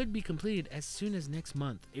deal could be completed as soon as next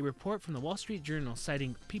month. A report from the Wall Street Journal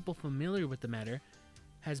citing people familiar with the matter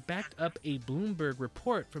has backed up a Bloomberg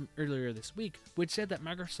report from earlier this week, which said that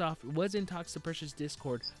Microsoft was in talks to purchase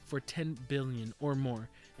Discord for $10 billion or more,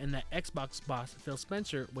 and that Xbox boss Phil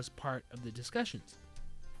Spencer was part of the discussions.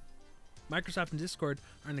 Microsoft and Discord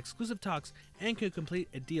are in exclusive talks and could complete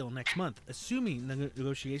a deal next month, assuming the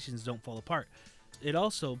negotiations don't fall apart. It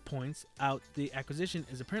also points out the acquisition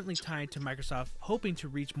is apparently tied to Microsoft hoping to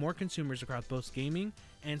reach more consumers across both gaming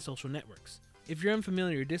and social networks. If you're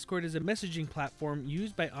unfamiliar, Discord is a messaging platform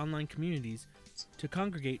used by online communities to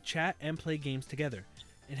congregate, chat, and play games together.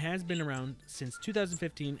 It has been around since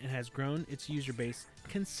 2015 and has grown its user base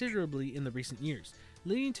considerably in the recent years,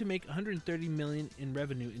 leading to make $130 million in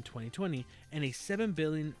revenue in 2020 and a $7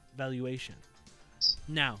 billion valuation.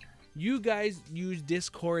 Now, you guys use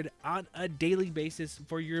Discord on a daily basis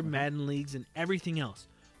for your Madden leagues and everything else.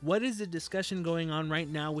 What is the discussion going on right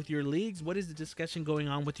now with your leagues? What is the discussion going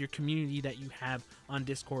on with your community that you have on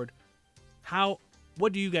Discord?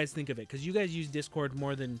 What do you guys think of it? Because you guys use Discord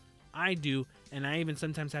more than I do, and I even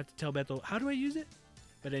sometimes have to tell Bethel, how do I use it?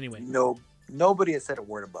 But anyway. No, nobody has said a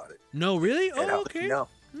word about it. No, really? Oh, okay. No.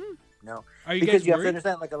 No. Are you because guys you worried? have to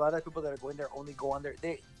understand, like a lot of people that are going there only go on there.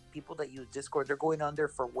 People that use Discord, they're going on there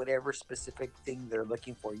for whatever specific thing they're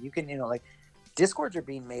looking for. You can, like Discords are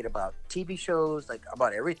being made about TV shows, like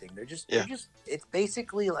about everything. They're just it's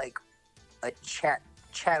basically like a chat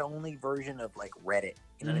only version of like Reddit.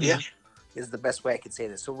 You know what I mean? Is the best way I could say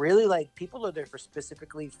this. So really, like people are there for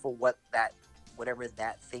specifically for whatever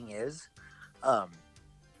that thing is.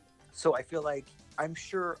 So I feel like I'm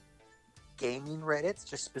sure gaming Reddits,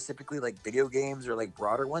 just specifically like video games or like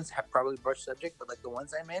broader ones, have probably brushed subject, but like the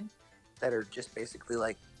ones I'm in that are just basically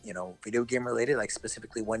like, video game related, like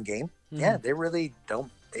specifically one game. Yeah, they really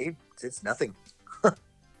don't. It's nothing.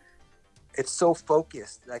 It's so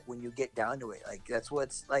focused. Like when you get down to it, like that's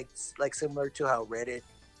what's like similar to how Reddit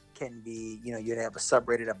can be. You'd have a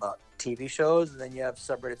subreddit about TV shows, and then you have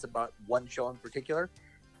subreddits about one show in particular.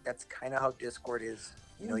 That's kind of how Discord is.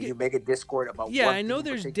 You make a Discord about one I know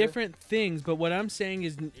there's different things, but what I'm saying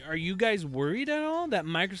is, are you guys worried at all that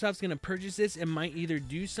Microsoft's going to purchase this and might either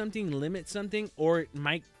do something, limit something, or it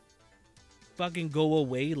might fucking go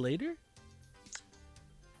away later?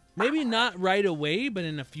 Maybe not right away, but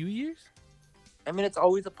in a few years? I mean, it's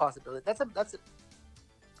always a possibility. That's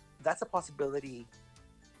a possibility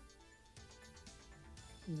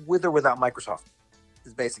with or without Microsoft.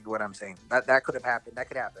 Is basically what I'm saying. That could have happened. That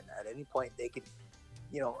could happen at any point. They could,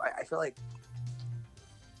 I feel like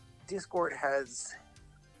Discord has,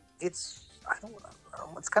 it's I don't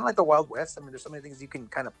know, it's kind of like the Wild West. I mean, there's so many things you can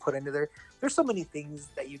kind of put into there. There's so many things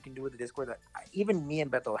that you can do with the Discord that even me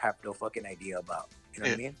and Beto have no fucking idea about. You know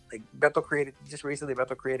what I mean? Like Beto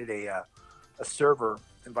created a server,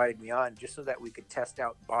 invited me on just so that we could test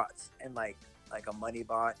out bots and like a money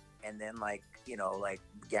bot, and then like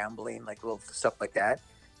gambling, like little stuff like that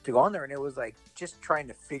to go on there. And it was like just trying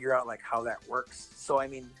to figure out like how that works. So I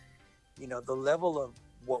mean, the level of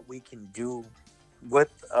what we can do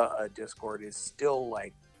with a Discord is still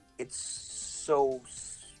like, it's so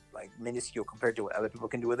like minuscule compared to what other people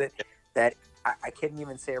can do with it, that I can't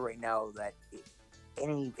even say right now that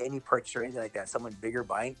any purchase or anything like that, someone bigger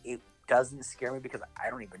buying it, doesn't scare me, because I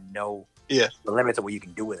don't even know the limits of what you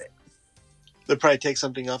can do with it. They'll probably take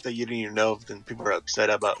something off that you didn't even know, then people are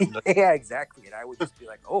upset about. Yeah, exactly. And I would just be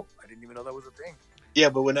like, oh, I didn't even know that was a thing. Yeah,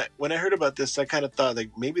 but when I heard about this, I kind of thought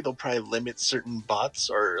like maybe they'll probably limit certain bots,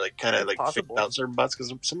 or like kind of like fix out certain bots,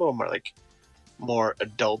 because some of them are like more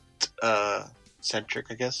adult centric,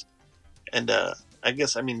 I guess. And I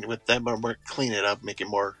guess, I mean, with them, we're clean it up, make it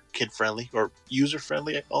more kid friendly or user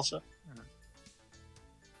friendly also.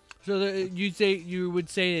 So you would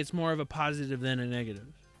say it's more of a positive than a negative.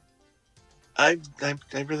 I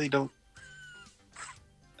really don't.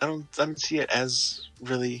 I don't see it as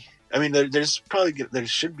really. I mean, there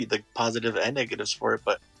should be like positive and negatives for it,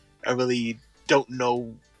 but I really don't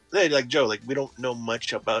know. Like Joe, like we don't know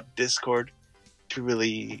much about Discord to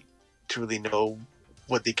really know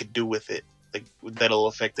what they could do with it, like that'll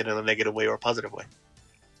affect it in a negative way or a positive way.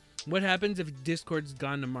 What happens if Discord's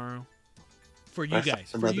gone tomorrow? For you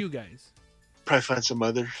guys. Probably find some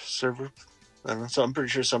other server. I don't know. So I'm pretty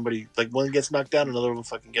sure somebody, like, one gets knocked down, another one will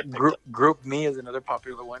fucking get picked up. Group Me is another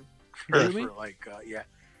popular one. Really?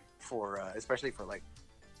 For like, especially for like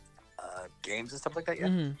games and stuff like that. Yeah.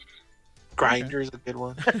 Mm-hmm. Grindr is a good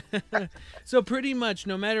one. So pretty much,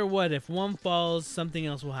 no matter what, if one falls, something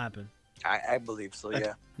else will happen. I believe so.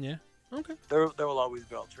 Yeah. Yeah. Okay. There will always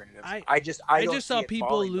be alternatives. I don't just saw people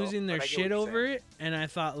falling, losing though, their shit over it, and I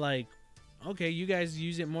thought like, okay, you guys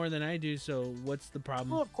use it more than I do, so what's the problem?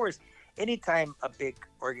 Well, of course, anytime a big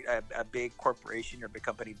corporation or big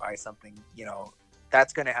company buys something,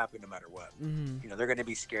 that's going to happen no matter what. Mm-hmm. They're going to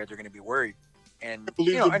be scared, they're going to be worried, and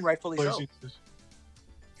and rightfully so.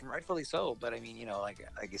 And rightfully so. But I mean,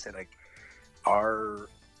 like you said, like our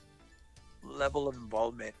level of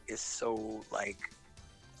involvement is so like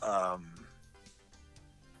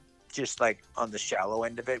just like on the shallow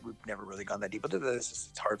end of it. We've never really gone that deep into this.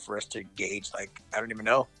 It's hard for us to gauge. Like, I don't even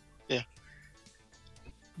know. Yeah.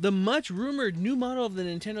 The much rumored new model of the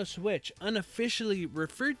Nintendo Switch, unofficially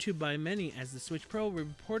referred to by many as the Switch Pro, will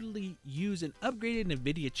reportedly use an upgraded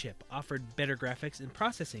NVIDIA chip, offered better graphics and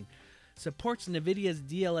processing, supports NVIDIA's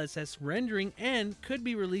DLSS rendering, and could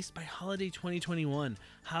be released by holiday 2021.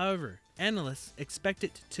 However, analysts expect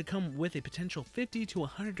it to come with a potential $50 to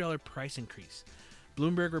 $100 price increase.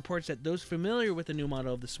 Bloomberg reports that those familiar with the new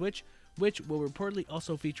model of the Switch, which will reportedly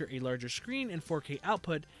also feature a larger screen and 4K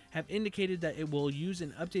output, have indicated that it will use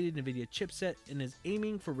an updated NVIDIA chipset and is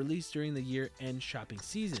aiming for release during the year-end shopping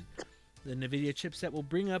season. The NVIDIA chipset will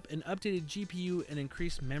bring up an updated GPU and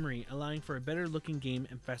increased memory, allowing for a better-looking game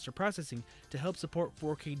and faster processing to help support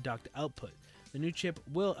 4K docked output. The new chip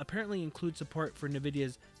will apparently include support for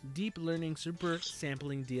NVIDIA's Deep Learning Super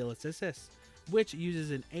Sampling DLSS, which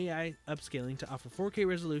uses an AI upscaling to offer 4K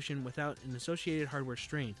resolution without an associated hardware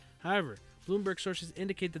strain. However, Bloomberg sources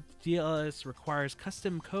indicate that the DLSS requires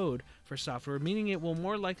custom code for software, meaning it will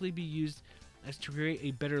more likely be used as to create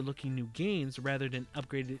a better-looking new games rather than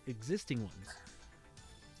upgraded existing ones.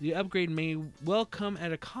 The upgrade may well come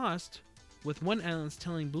at a cost, with one analyst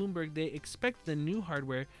telling Bloomberg they expect the new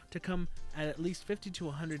hardware to come at least $50 to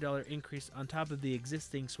 $100 increase on top of the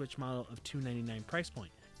existing Switch model of $299 price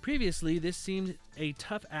point. Previously, this seemed a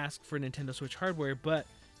tough ask for Nintendo Switch hardware, but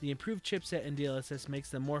the improved chipset and DLSS makes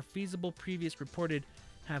them more feasible. Previous reported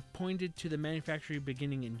have pointed to the manufacturing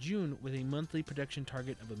beginning in June with a monthly production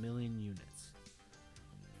target of 1 million units.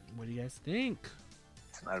 What do you guys think?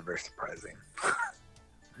 It's not very surprising.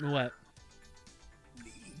 What?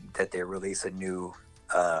 That they release a new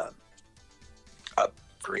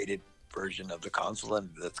upgraded version of the console, and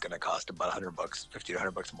that's going to cost about $100, $50 to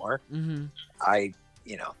 $100 more. Mm-hmm.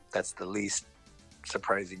 That's the least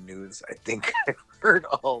surprising news I think I've heard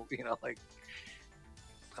all, like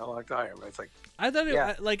a long time. It's like, I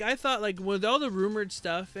thought with all the rumored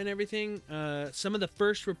stuff and everything, some of the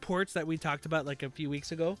first reports that we talked about like a few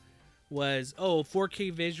weeks ago was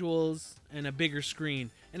 4K visuals and a bigger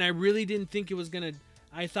screen, and I really didn't think it was gonna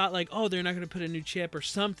I thought like, oh, they're not going to put a new chip or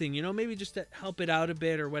something, you know, maybe just to help it out a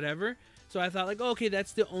bit or whatever. So I thought like, okay,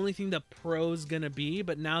 that's the only thing the Pro's going to be.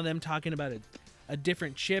 But now them talking about a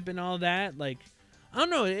different chip and all that, like, I don't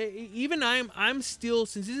know. Even I'm still,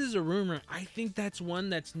 since this is a rumor, I think that's one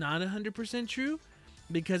that's not 100% true,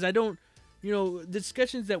 because I don't, you know, the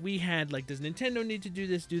discussions that we had, like, does Nintendo need to do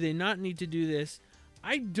this? Do they not need to do this?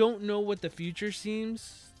 I don't know what the future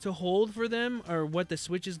seems to hold for them or what the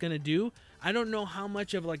Switch is going to do. I don't know how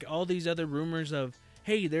much of like all these other rumors of,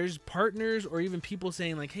 hey, there's partners or even people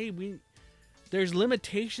saying like, hey, there's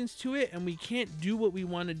limitations to it and we can't do what we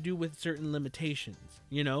want to do with certain limitations,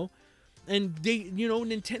 you know? And they, you know,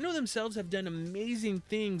 Nintendo themselves have done amazing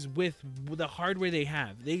things with the hardware they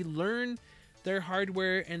have. They learn their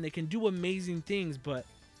hardware and they can do amazing things, but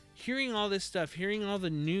hearing all this stuff, hearing all the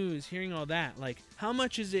news, hearing all that, like, how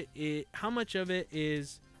much of it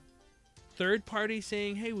is third party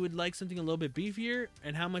saying, hey, we would like something a little bit beefier,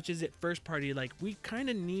 and how much is it first party, like, we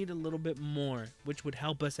kind of need a little bit more, which would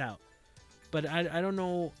help us out. But I don't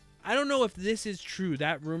know if this is true,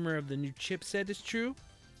 that rumor of the new chipset is true.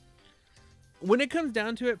 When it comes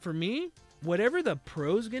down to it, for me, whatever the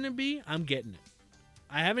Pro's gonna be, I'm getting it.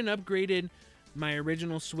 I haven't upgraded my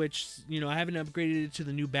original Switch, you know, I haven't upgraded it to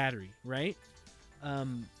the new battery, right?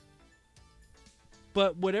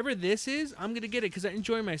 But whatever this is, I'm gonna get it because I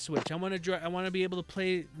enjoy my Switch. I want to be able to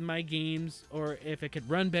play my games, or if it could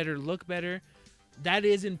run better, look better. That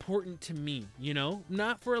is important to me, you know.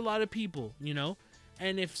 Not for a lot of people, you know.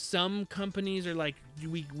 And if some companies are like,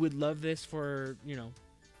 we would love this for, you know,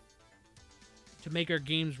 to make our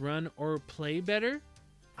games run or play better,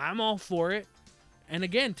 I'm all for it. And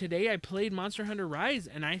again, today I played Monster Hunter Rise,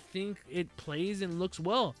 and I think it plays and looks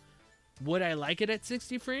well. Would I like it at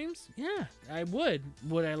 60 frames? Yeah, I would.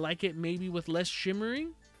 Would I like it maybe with less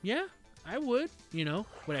shimmering? Yeah, I would. You know,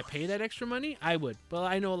 would I pay that extra money? I would. But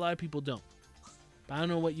I know a lot of people don't. But I don't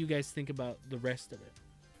know what you guys think about the rest of it.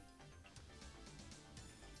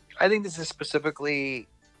 I think this is specifically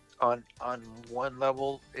on one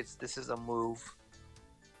level. This is a move,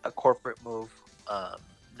 a corporate move.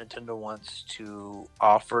 Nintendo wants to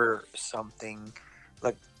offer something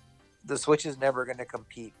like the Switch is never going to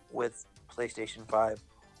compete with PlayStation 5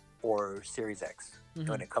 or Series X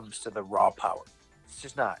when it comes to the raw power. It's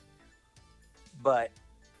just not. But,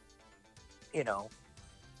 you know,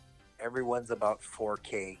 everyone's about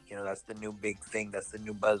 4K. You know, that's the new big thing. That's the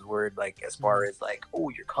new buzzword. Like, as far as like, oh,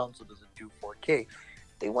 your console doesn't do 4K.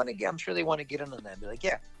 They want to get, I'm sure they want to get in on that and be like,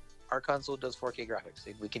 yeah, our console does 4K graphics.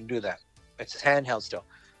 We can do that. It's handheld still.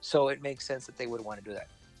 So it makes sense that they would want to do that.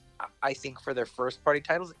 I think for their first party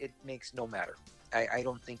titles, it makes no matter. I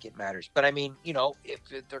don't think it matters. But I mean, you know, if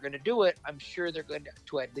they're going to do it, I'm sure they're going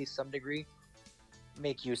to at least some degree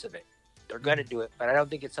make use of it. They're going to do it, but I don't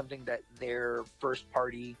think it's something that their first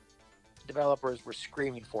party developers were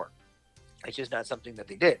screaming for. It's just not something that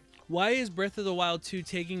they did. Why is Breath of the Wild 2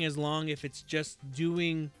 taking as long if it's just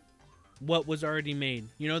doing what was already made?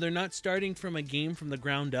 You know, they're not starting from a game from the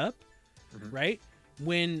ground up, right?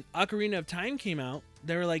 When Ocarina of Time came out,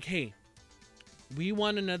 they were like, hey, we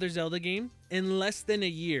want another Zelda game in less than a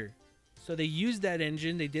year. So they used that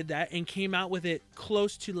engine, they did that, and came out with it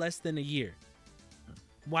close to less than a year.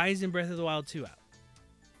 Why isn't Breath of the Wild 2 out?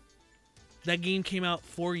 That game came out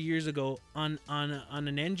 4 years ago on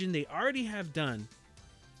an engine they already have done.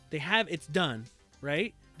 It's done,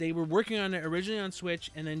 right? They were working on it originally on Switch,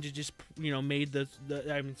 and then just, you know, made the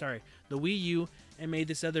Wii U and made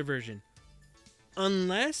this other version.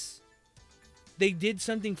 Unless they did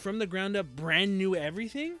something from the ground up, brand new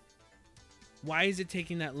everything, why is it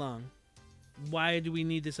taking that long? Why do we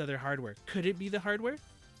need this other hardware? Could it be the hardware?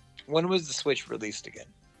 When was the Switch released again?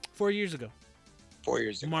 4 years ago. 4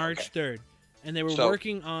 years ago. March 3rd. And they were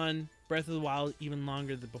working on Breath of the Wild even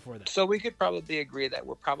longer than before that. So we could probably agree that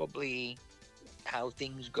we're probably, how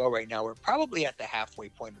things go right now, we're probably at the halfway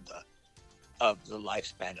point of the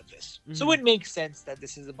lifespan of this. So it makes sense that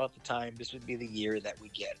this is about the time, this would be the year that we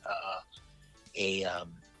get a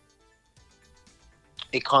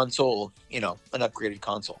console, you know, an upgraded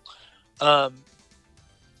console. I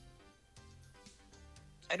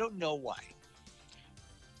don't know why.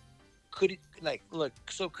 Could it, like, look,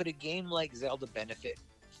 so could a game like Zelda benefit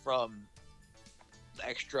from the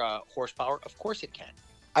extra horsepower? Of course it can.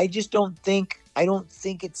 I don't think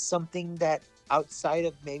it's something that outside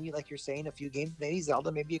of maybe, like you're saying, a few games, maybe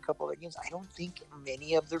Zelda, maybe a couple other games, I don't think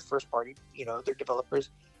many of their first party, you know, their developers,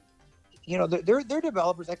 you know, their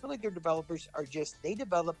developers, I feel like their developers are just, they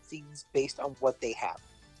develop things based on what they have.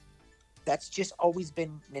 That's just always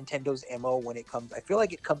been Nintendo's MO when it comes, I feel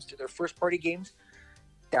like it comes to their first party games.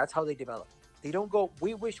 That's how they develop. They don't go,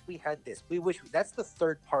 we wish we had this. That's the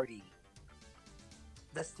third party.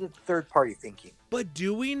 That's the third party thinking. But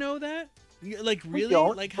do we know that? Like, really? We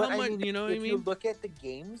don't, like, how much, you know what I mean? If you look at the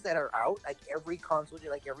games that are out, like every console,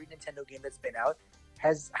 like every Nintendo game that's been out,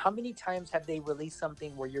 how many times have they released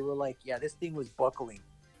something where you were like, yeah, this thing was buckling?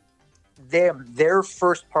 Their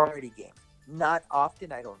first party game. Not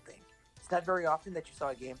often, I don't think. It's not very often that you saw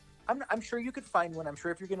a game. I'm sure you could find one. I'm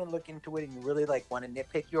sure if you're gonna look into it and you really like want to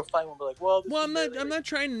nitpick, you'll find one. But like, well, I'm not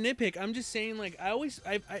trying to nitpick. I'm just saying, like,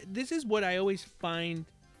 this is what I always find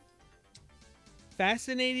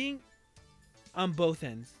fascinating on both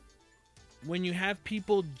ends. When you have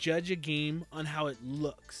people judge a game on how it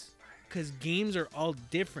looks, because games are all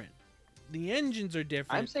different. The engines are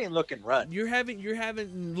different. I'm saying look and run. You're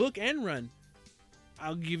having look and run.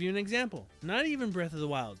 I'll give you an example. Not even Breath of the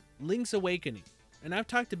Wild, Link's Awakening. And I've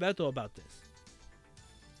talked to Beto about this.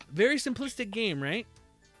 Very simplistic game, right?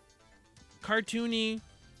 Cartoony,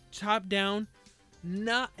 top down,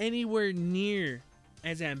 not anywhere near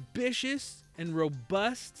as ambitious and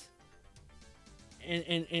robust and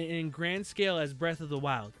in grand scale as Breath of the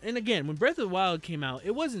Wild. And again, when Breath of the Wild came out,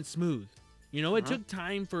 it wasn't smooth. You know, it took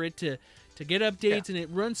time for it to get updates, and it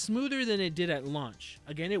runs smoother than it did at launch.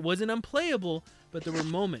 Again, it wasn't unplayable, but there were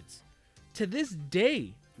moments. To this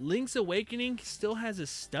day, Link's Awakening still has a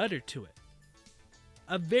stutter to it.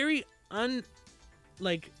 A very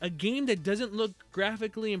like a game that doesn't look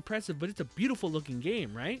graphically impressive, but it's a beautiful looking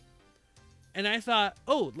game, right? And I thought,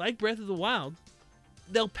 oh, like Breath of the Wild,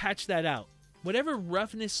 they'll patch that out. Whatever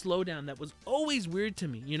roughness slowdown that was always weird to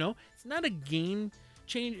me, you know? It's not a game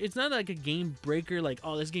change. It's not like a game breaker, like,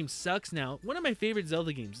 oh, this game sucks now. One of my favorite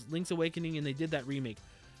Zelda games, Link's Awakening, and they did that remake.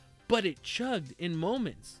 But it chugged in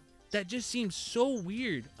moments. That just seems so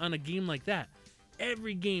weird on a game like that.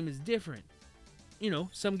 Every game is different. You know,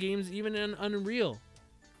 some games, even in Unreal,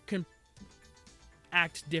 can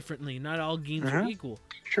act differently. Not all games are equal.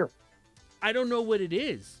 Sure. I don't know what it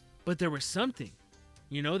is, but there was something.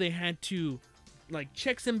 You know, they had to, like,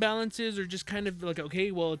 checks and balances, or just kind of like,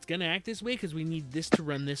 okay, well, it's going to act this way because we need this to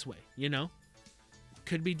run this way, you know?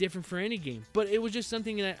 Could be different for any game. But it was just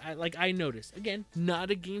something that I noticed. Again, not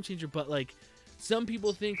a game changer, but, like, some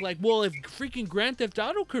people think, like, well, if freaking Grand Theft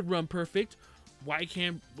Auto could run perfect, why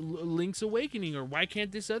can't Link's Awakening? Or why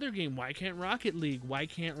can't this other game? Why can't Rocket League? Why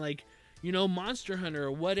can't, like, you know, Monster Hunter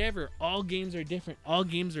or whatever? All games are different. All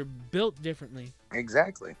games are built differently.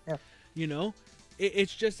 Exactly. Yeah. You know?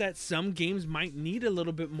 It's just that some games might need a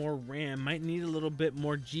little bit more RAM, might need a little bit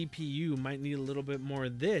more GPU, might need a little bit more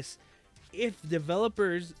of this. If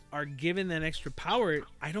developers are given that extra power,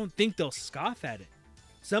 I don't think they'll scoff at it.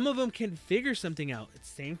 Some of them can figure something out. It's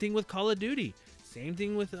same thing with Call of Duty. Same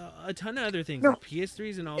thing with a ton of other things, like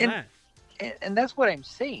PS3s and all that. And that's what I'm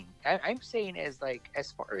saying. I'm saying as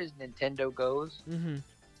far as Nintendo goes,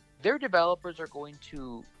 their developers are going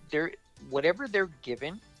to whatever they're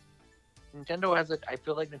given. I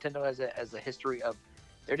feel like Nintendo has a history of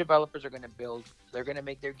their developers are going to build. They're going to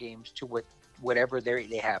make their games to whatever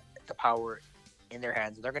they have the power in their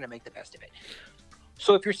hands, and they're going to make the best of it.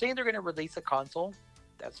 So if you're saying they're going to release a console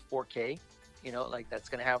that's 4K, you know, like that's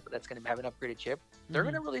going to have an upgraded chip, they're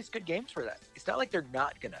going to release good games for that. It's not like they're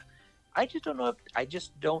not going to. I just don't know I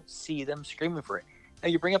just don't see them screaming for it. Now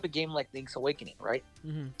you bring up a game like Link's Awakening, right?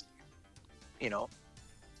 You know,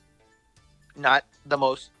 not the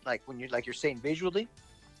most, like, when you're saying visually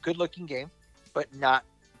good looking game, but not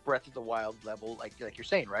Breath of the Wild level, like you're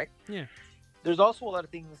saying, right? Yeah. There's also a lot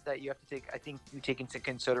of things that you have to take into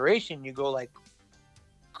consideration. You go like,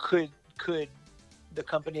 could the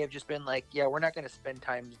company have just been like, yeah, we're not going to spend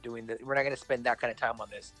time doing this. We're not going to spend that kind of time on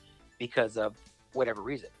this because of whatever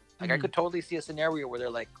reason. Like I could totally see a scenario where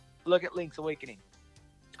they're like, look at Link's Awakening.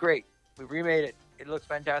 It's great. We remade it. It looks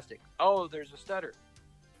fantastic. Oh, there's a stutter.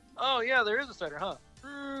 Oh yeah, there is a stutter, huh?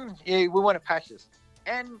 Yeah, we want to patch this.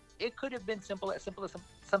 And it could have been as simple as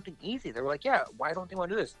something easy. They were like, yeah, why don't they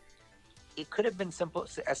want to do this? It could have been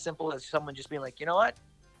as simple as someone just being like, you know what?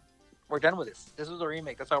 We're done with this. This is a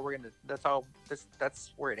remake. That's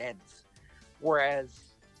where it ends. Whereas,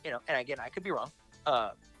 you know, and again, I could be wrong.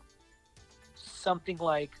 Something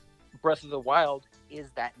like Breath of the Wild is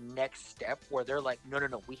that next step where they're like,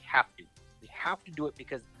 no, we have to do it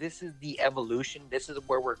because this is the evolution. This is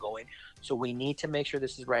where we're going. So we need to make sure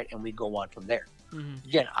this is right, and we go on from there.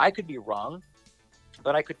 Again, I could be wrong,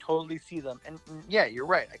 but I could totally see them. And yeah, you're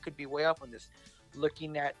right. I could be way off on this.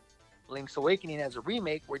 Looking at Link's Awakening as a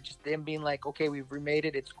remake, where just them being like, okay, we've remade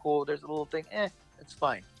it. It's cool. There's a little thing. It's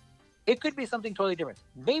fine. It could be something totally different.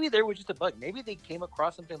 Maybe there was just a bug. Maybe they came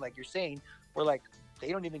across something like you're saying, where like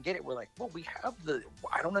they don't even get it. We're like, well, we have the.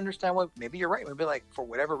 I don't understand why. Maybe you're right. Maybe like for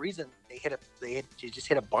whatever reason they just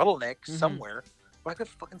hit a bottleneck somewhere. We're like a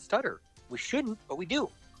fucking stutter. We shouldn't, but we do.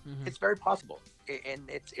 It's very possible, and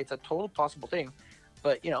it's a total possible thing.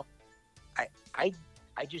 But you know,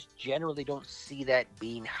 I just generally don't see that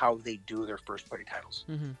being how they do their first party titles.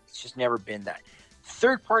 It's just never been that.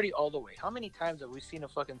 Third party all the way. How many times have we seen a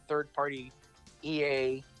fucking third party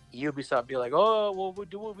EA, Ubisoft be like, oh, well, we'll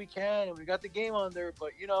do what we can, and we got the game on there,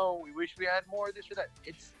 but you know, we wish we had more of this or that.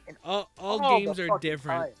 It's and all games are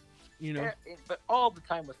different, time. You know. But all the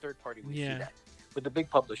time with third party, we see that. With the big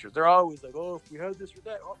publishers, they're always like, oh, if we had this or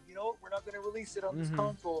that, oh, you know, we're not going to release it on this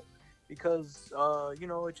console because, you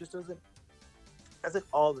know, it just doesn't. That's an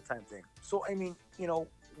all the time thing. So I mean, you know,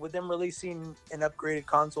 with them releasing an upgraded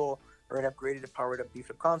console or an upgraded, powered up,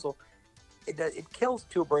 beefed up console, it kills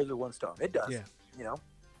two birds with one stone. It does. Yeah. You know.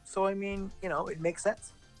 So I mean, you know, it makes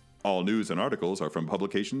sense. All news and articles are from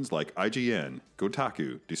publications like IGN,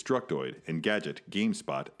 Kotaku, Destructoid, Engadget,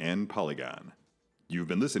 GameSpot, and Polygon. You've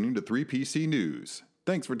been listening to 3PC News.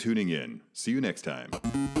 Thanks for tuning in. See you next time.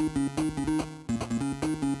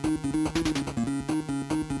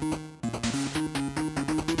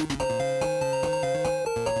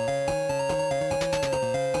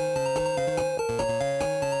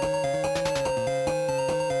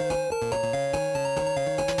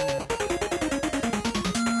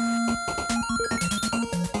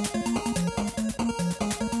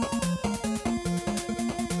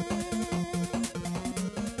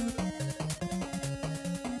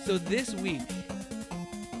 So this week,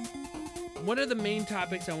 one of the main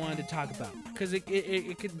topics I wanted to talk about, because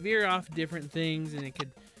it could veer off different things and it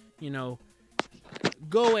could, you know,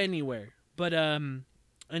 go anywhere. But, and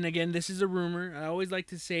again, this is a rumor. I always like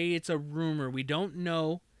to say it's a rumor. We don't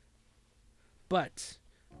know. But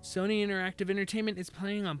Sony Interactive Entertainment is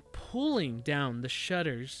planning on pulling down the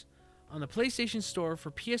shutters on the PlayStation Store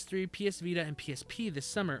for PS3, PS Vita, and PSP this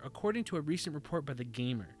summer, according to a recent report by The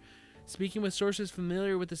Gamer. Speaking with sources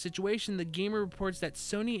familiar with the situation, The Gamer reports that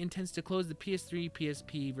Sony intends to close the PS3,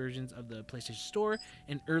 PSP versions of the PlayStation Store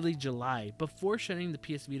in early July, before shutting the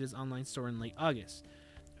PS Vita's online store in late August.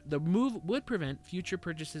 The move would prevent future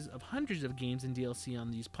purchases of hundreds of games and DLC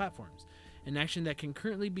on these platforms, an action that can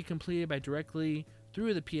currently be completed by directly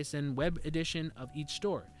through the PSN web edition of each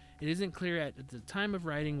store. It isn't clear at the time of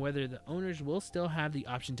writing whether the owners will still have the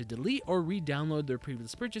option to delete or re-download their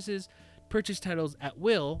previous purchase titles at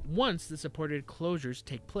will once the supported closures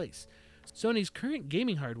take place. Sony's current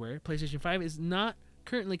gaming hardware, PlayStation 5, is not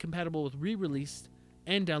currently compatible with re-released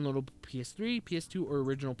and downloadable PS3, PS2, or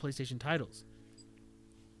original PlayStation titles.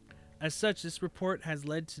 As such, this report has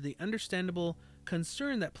led to the understandable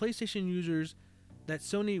concern that PlayStation users that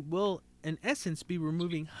Sony will, in essence, be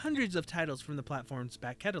removing hundreds of titles from the platform's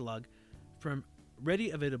back catalog from ready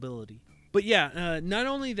availability. But yeah, not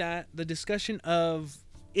only that, the discussion of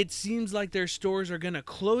it seems like their stores are going to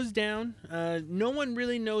close down. No one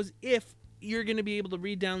really knows if you're going to be able to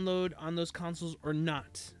re-download on those consoles or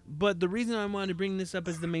not. But the reason I wanted to bring this up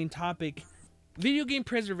as the main topic, video game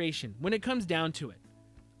preservation, when it comes down to it.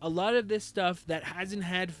 A lot of this stuff that hasn't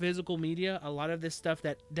had physical media, a lot of this stuff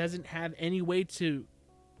that doesn't have any way to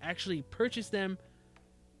actually purchase them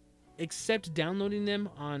except downloading them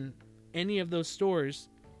on any of those stores,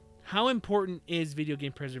 how important is video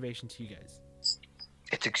game preservation to you guys?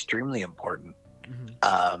 It's extremely important.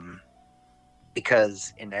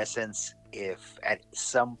 Because in essence, if at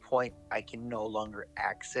some point I can no longer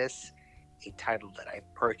access a title that I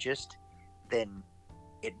purchased, then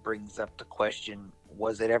it brings up the question,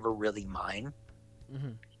 was it ever really mine?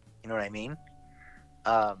 You know what I mean?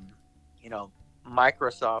 You know,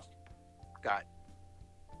 Microsoft got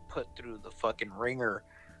put through the fucking ringer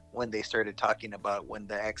when they started talking about when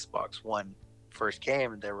the Xbox One first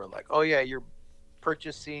came, and they were like, oh yeah, you're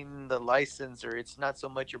purchasing the license, or it's not so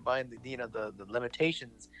much you're buying the, you know, the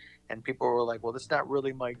limitations, and people were like, well, that's not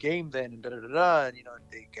really my game then, and and you know,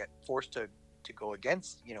 they get forced to go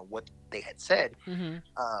against, you know, what they had said.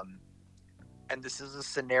 And this is a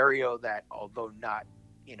scenario that, although not,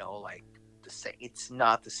 you know, like the same, it's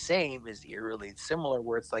not the same, is eerily similar,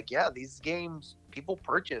 where it's like, yeah, these games people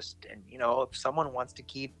purchased, and you know, if someone wants to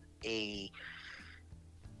keep a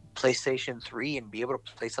PlayStation 3 and be able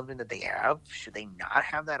to play something that they have, should they not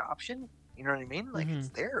have that option? You know what I mean? Like, it's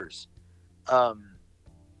theirs. You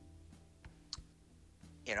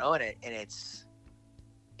know, and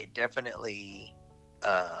it definitely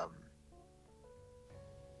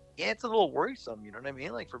yeah, it's a little worrisome, you know what I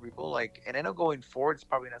mean? Like, for people, like, and I know going forward it's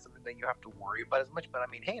probably not something that you have to worry about as much, but I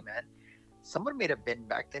mean, hey man, someone may have been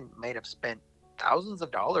back then, might have spent thousands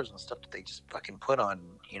of dollars on stuff that they just fucking put on,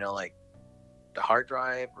 you know, like the hard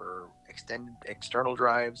drive or external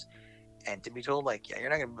drives, and to be told like, yeah, you're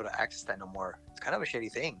not gonna be able to access that no more. It's kind of a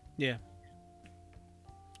shitty thing. Yeah.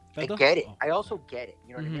 I Beto? get it. Oh. I also get it.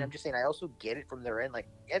 You know what I Mhm. mean? I'm just saying I also get it from their end. Like,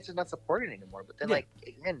 yeah, it's just not supported anymore. But then, Yeah. like,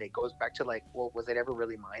 again, it goes back to like, well, was it ever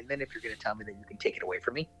really mine? Then, if you're gonna tell me that you can take it away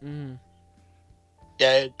from me, Mhm.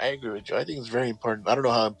 Yeah, I agree with you. I think it's very important. I don't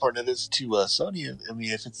know how important it is to Sony. I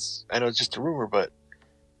mean, if it's, I know it's just a rumor, but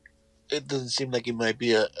it doesn't seem like it might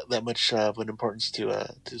be that much of an importance to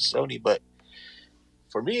Sony. But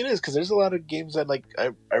for me, it is, because there's a lot of games that like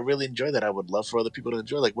I really enjoy that I would love for other people to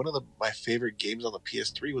enjoy. Like one of my favorite games on the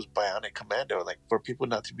PS3 was Bionic Commando. Like for people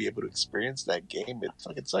not to be able to experience that game, it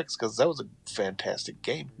fucking sucks, because that was a fantastic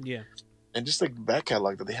game. Yeah. And just like the back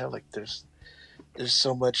catalog that they have, like there's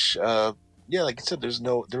so much. Yeah, like I said, there was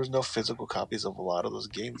no physical copies of a lot of those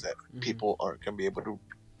games that Mhm. people aren't gonna be able to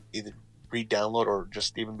either re-download or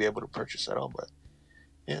just even be able to purchase at all. But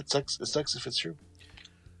yeah, it sucks. It sucks if it's true.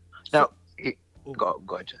 now Oh.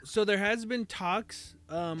 go ahead. So there has been talks,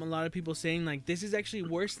 a lot of people saying like this is actually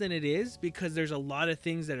worse than it is because there's a lot of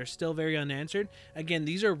things that are still very unanswered. Again,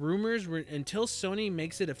 these are rumors. Until Sony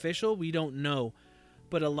makes it official, we don't know.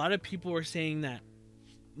 But a lot of people are saying that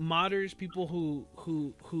modders, people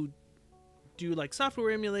who do like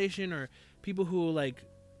software emulation, or people who like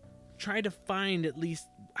try to find at least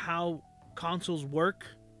how consoles work,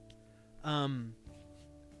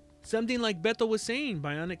 something like Beto was saying,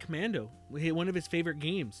 Bionic Commando, one of his favorite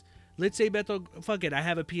games. Let's say Beto, fuck it, I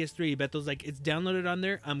have a PS3. Beto's like, it's downloaded on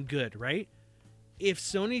there, I'm good, right? If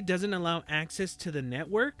Sony doesn't allow access to the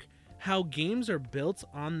network, how games are built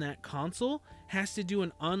on that console has to do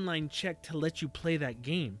an online check to let you play that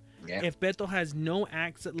game. Yeah. If Beto has no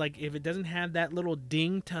access, like if it doesn't have that little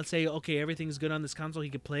ding to say, okay, everything's good on this console, he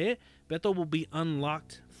could play it, Beto will be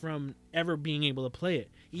unlocked from ever being able to play it.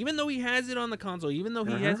 Even though he has it on the console, even though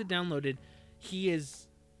he has it downloaded, he is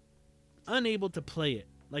unable to play it.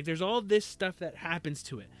 Like there's all this stuff that happens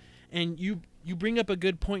to it. And you bring up a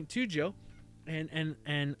good point too, Joe.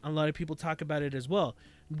 And a lot of people talk about it as well.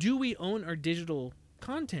 Do we own our digital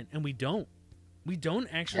content? And we don't. We don't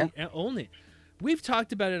actually own it. We've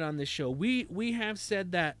talked about it on this show. We have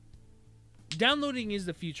said that downloading is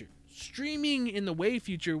the future. Streaming in the way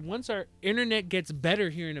future. Once our internet gets better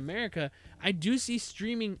here in America, I do see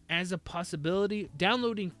streaming as a possibility.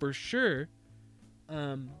 Downloading for sure,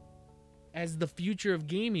 as the future of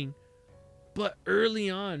gaming. But early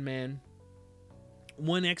on, man,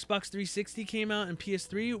 when Xbox 360 came out and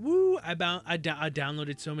PS3, woo! I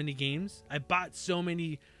downloaded so many games. I bought so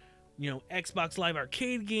many, Xbox Live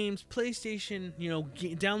Arcade games, PlayStation,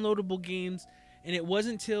 downloadable games. And it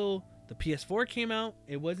wasn't till the PS4 came out,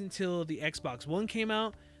 it wasn't until the Xbox One came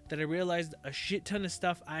out that I realized a shit ton of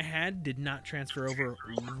stuff I had did not transfer over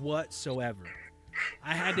whatsoever.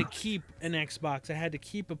 I had to keep an Xbox, I had to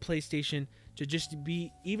keep a PlayStation to just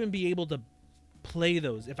be able to play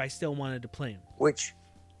those if I still wanted to play them. Which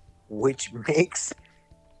makes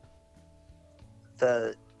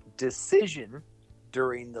the decision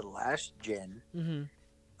during the last gen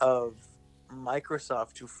of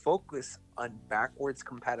Microsoft to focus on backwards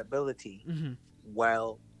compatibility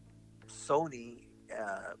while Sony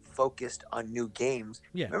focused on new games.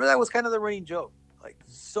 Yeah. Remember, that was kind of the running joke. Like,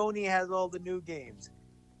 Sony has all the new games,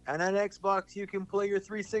 and on Xbox you can play your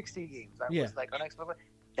 360 games. That was like on Xbox.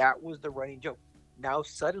 That was the running joke. Now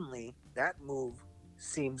suddenly that move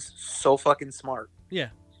seems so fucking smart. Yeah.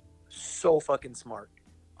 So fucking smart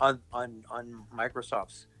on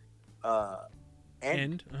Microsoft's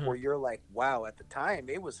end, where you're like, wow, at the time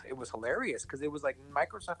it was hilarious, because it was like,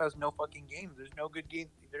 Microsoft has no fucking games. There's no good game.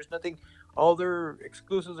 There's nothing. All their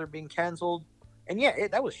exclusives are being canceled. And yeah,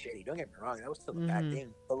 that was shitty. Don't get me wrong. That was still a bad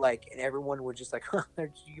thing. But like, and everyone was just like,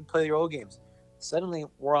 you can play your old games. Suddenly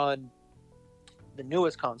we're on the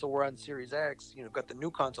newest console. We're on Series X, got the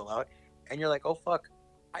new console out. And you're like, oh fuck,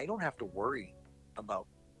 I don't have to worry about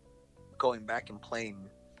going back and playing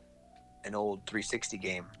an old 360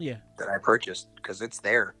 game that I purchased, because it's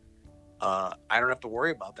there. I don't have to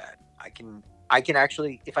worry about that. I can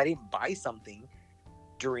actually, if I didn't buy something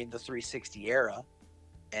during the 360 era,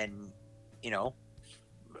 and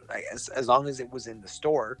as long as it was in the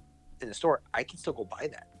store, I can still go buy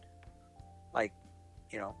that. Like,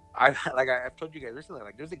 I've told you guys recently,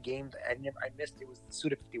 like, there's a game that I missed. It was the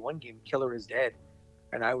Suda51 game, Killer is Dead.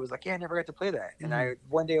 And I was like, yeah, I never got to play that. And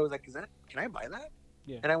one day I was like, can I buy that?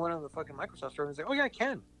 Yeah. And I went on the fucking Microsoft store and was like, oh yeah, I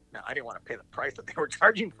can. Now, I didn't want to pay the price that they were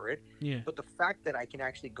charging for it. Yeah. But the fact that I can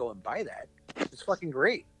actually go and buy that is fucking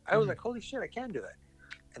great. I was like, holy shit, I can do that.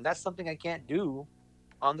 And that's something I can't do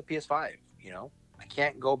on the PS5, I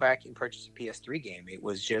can't go back and purchase a PS3 game. It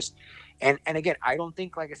was just, and again, I don't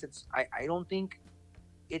think, like I said, I don't think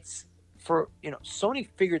it's for, Sony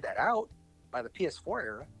figured that out by the PS4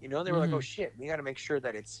 era. They were like, oh shit, we got to make sure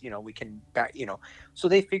that it's, we can back, so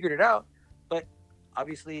they figured it out. But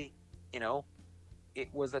obviously, it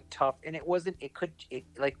was a tough, and it wasn't,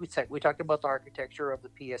 like we said, we talked about the architecture of the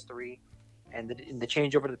PS3 and the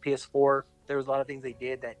changeover to the PS4. There was a lot of things they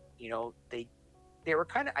did that, they were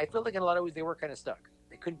kind of, I feel like in a lot of ways they were kind of stuck.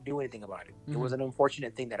 They couldn't do anything about it. It was an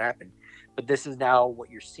unfortunate thing that happened. But this is now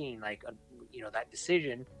what you're seeing, like, that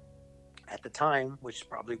decision at the time, which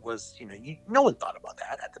probably was, no one thought about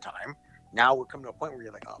that at the time. Now we're coming to a point where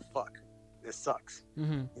you're like, oh, fuck, this sucks. You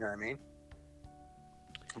know what I mean?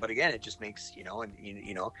 But again, it just makes,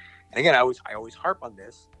 and again, I always harp on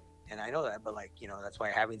this, and I know that, but like, that's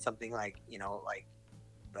why having something like,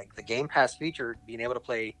 like the Game Pass feature, being able to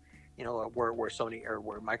play, where Sony or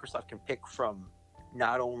where Microsoft can pick from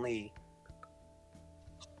not only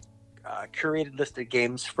curated listed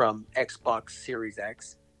games from Xbox Series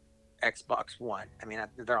X, Xbox One. I mean,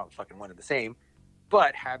 they're all fucking one and the same,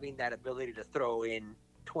 but having that ability to throw in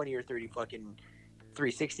 20 or 30 fucking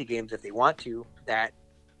 360 games if they want to, that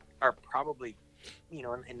are probably, in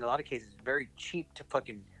a lot of cases, very cheap to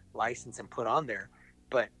fucking license and put on there,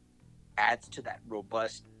 but adds to that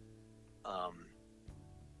robust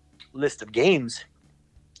list of games.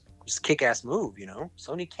 Just kick-ass move,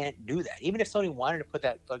 Sony can't do that. Even if Sony wanted to put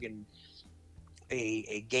that fucking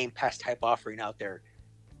a Game Pass type offering out there,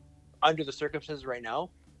 under the circumstances right now,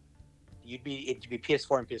 it'd be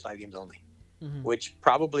PS4 and PS5 games only, which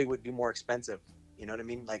probably would be more expensive. You know what I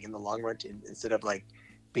mean? Like in the long run, instead of like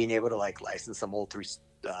being able to like license some old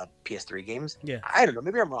PS3 games. Yeah. I don't know.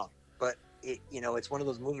 Maybe I'm wrong, but it's one of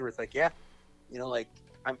those movies where it's like, yeah, like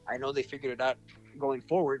I know they figured it out going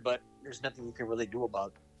forward, but there's nothing you can really do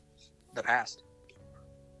about the past.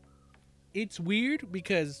 It's weird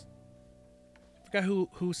because I forgot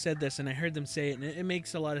who said this, and I heard them say it, and it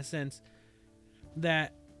makes a lot of sense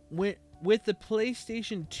that with the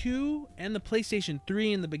PlayStation 2 and the PlayStation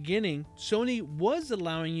 3 in the beginning, Sony was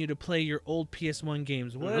allowing you to play your old PS1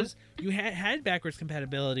 games. You had backwards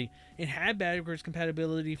compatibility. It had backwards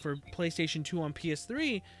compatibility for PlayStation 2 on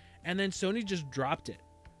PS3, and then Sony just dropped it.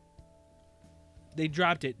 They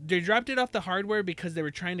dropped it. They dropped it off the hardware because they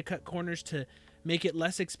were trying to cut corners to make it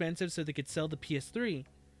less expensive so they could sell the PS3.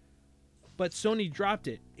 But Sony dropped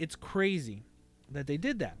it. It's crazy that they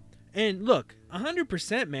did that. And look,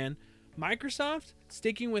 100%, man. Microsoft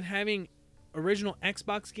sticking with having original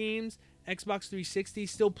Xbox games, Xbox 360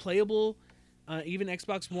 still playable, even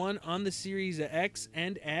Xbox One on the Series X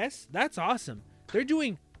and S. That's awesome. They're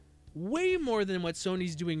doing way more than what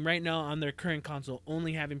Sony's doing right now on their current console,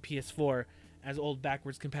 only having PS4 as old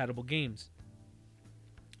backwards compatible games.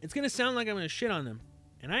 It's going to sound like I'm going to shit on them,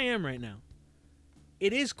 and I am right now.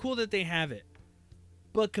 It is cool that they have it,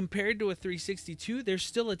 but compared to a 362, there's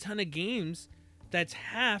still a ton of games that's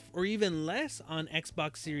half or even less on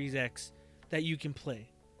Xbox Series X that you can play.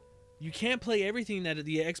 You can't play everything that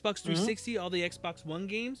the Xbox 360, all the Xbox One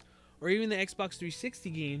games, or even the Xbox 360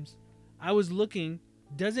 games, I was looking,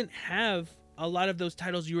 doesn't have a lot of those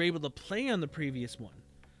titles you were able to play on the previous one,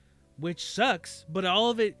 which sucks, but all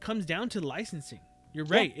of it comes down to licensing. You're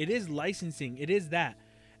right. Yeah. It is licensing. It is that.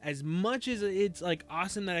 As much as it's like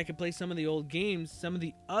awesome that I could play some of the old games, some of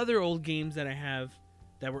the other old games that I have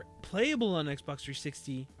that were playable on Xbox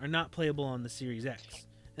 360 are not playable on the Series X.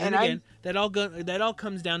 And again, that all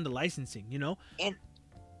comes down to licensing,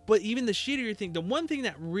 But even the shittier thing, the one thing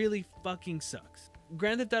that really fucking sucks,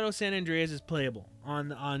 Grand Theft Auto San Andreas is playable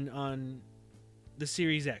on the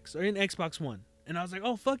Series X or in Xbox One, and I was like,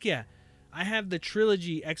 oh fuck yeah. I have the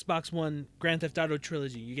trilogy Xbox One Grand Theft Auto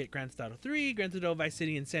trilogy. You get Grand Theft Auto 3, Grand Theft Auto Vice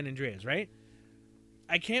City, and San Andreas, right?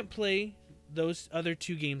 I can't play those other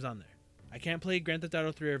two games on there. I can't play Grand Theft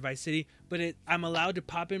Auto 3 or Vice City, but I'm allowed to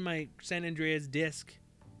pop in my San Andreas disc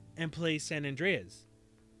and play San Andreas.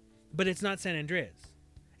 But it's not San Andreas.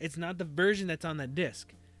 It's not the version that's on that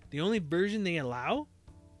disc. The only version they allow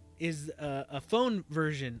is a phone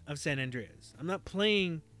version of San Andreas. I'm not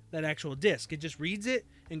playing that actual disc. It just reads it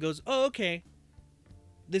and goes, oh, okay,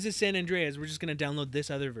 this is San Andreas. We're just going to download this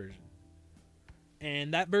other version.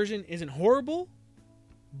 And that version isn't horrible,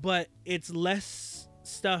 but it's less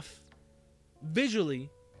stuff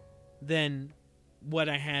visually than what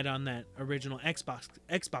I had on that original Xbox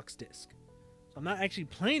disc. So I'm not actually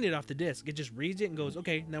playing it off the disc. It just reads it and goes,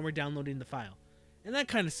 okay, now we're downloading the file. And that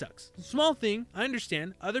kind of sucks. Small thing, I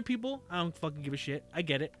understand. Other people, I don't fucking give a shit. I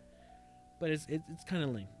get it. But it's kind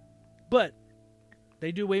of lame. But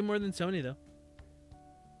they do way more than Sony, though.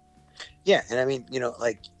 Yeah, and I mean,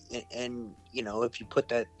 like, and you know, if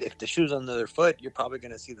the shoe's on the other foot, you're probably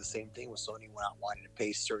going to see the same thing with Sony not wanting to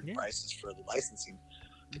pay certain prices for the licensing.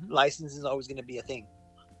 Licensing is always going to be a thing.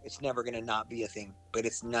 It's never going to not be a thing, but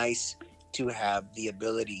it's nice to have the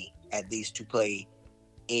ability at least to play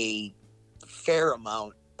a fair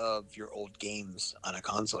amount of your old games on a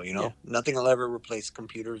console. You know, nothing will ever replace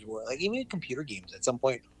computers, or like even computer games at some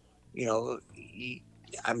point. You know,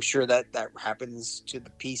 I'm sure that happens to the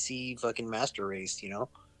PC fucking master race. You know,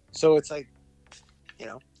 so it's like, you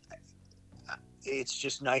know, it's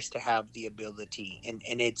just nice to have the ability,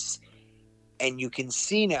 and you can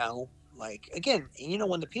see now, like, again, you know,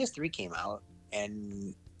 when the PS3 came out,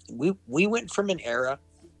 and we went from an era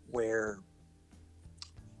where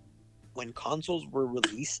when consoles were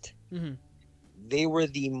released, they were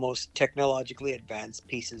the most technologically advanced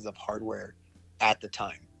pieces of hardware at the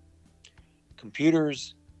time.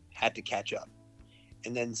 Computers had to catch up.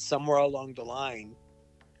 And then somewhere along the line,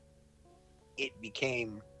 it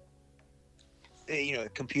became, you know,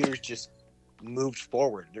 computers just moved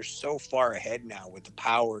forward. They're so far ahead now with the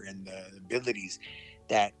power and the abilities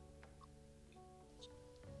that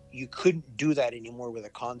you couldn't do that anymore with a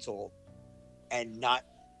console and not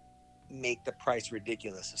make the price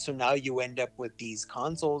ridiculous. So now you end up with these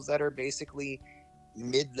consoles that are basically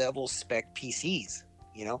mid-level spec PCs,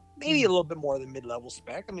 you know, maybe a little bit more than mid-level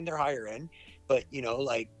spec. I mean, they're higher end, but you know,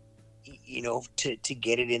 like, you know, to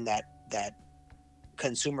get it in that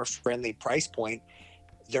consumer friendly price point,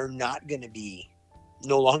 they're not going to be,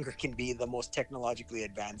 no longer can be the most technologically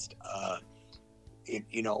advanced,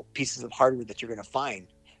 you know, pieces of hardware that you're going to find.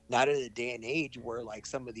 Not in a day and age where like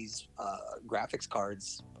some of these graphics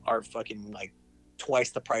cards are fucking like twice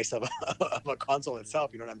the price of a console itself.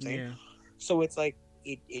 You know what I'm saying? Yeah. So it's like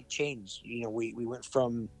it changed. You know, we went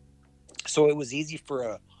from, so it was easy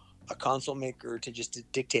for a console maker to just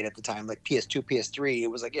dictate at the time, like PS2, PS3. It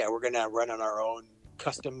was like, yeah, we're gonna run on our own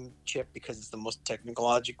custom chip because it's the most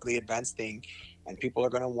technologically advanced thing, and people are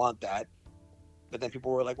gonna want that. But then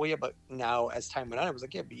people were like, well, yeah, but now as time went on, it was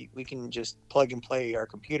like, yeah, but we can just plug and play our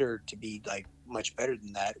computer to be like much better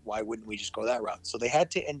than that. Why wouldn't we just go that route? So they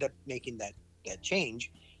had to end up making that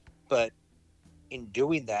change. But in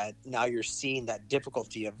doing that, now you're seeing that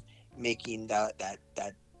difficulty of making that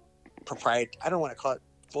proprietary, I don't want to call it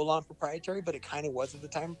full on proprietary, but it kind of was at the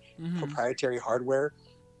time, proprietary hardware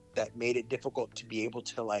that made it difficult to be able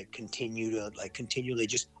to like continue to like continually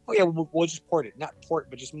just, oh yeah, we'll just port it, not port,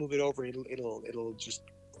 but just move it over. It'll just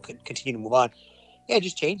continue to move on. Yeah, it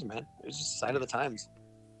just changed, man. It was just a sign of the times.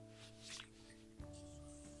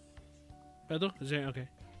 Pedro, is that okay?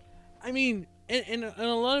 I mean, and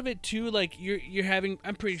a lot of it too, like you're having,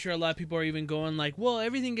 I'm pretty sure a lot of people are even going like, well,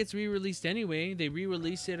 everything gets re-released anyway. They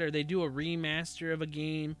re-release it, or they do a remaster of a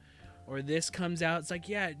game, or this comes out. It's like,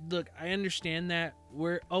 yeah, look, I understand that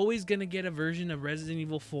we're always going to get a version of Resident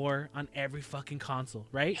Evil 4 on every fucking console,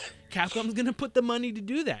 right? Capcom's going to put the money to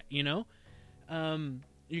do that, you know?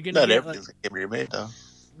 You're going to not everything's going to get remade, though.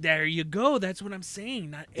 There you go. That's what I'm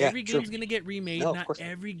saying. Not every game's going to get remade. No, not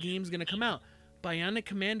every game's going to come out. Bionic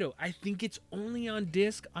Commando, I think it's only on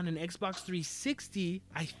disc on an Xbox 360,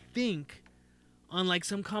 I think, on like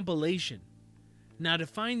some compilation. Now, to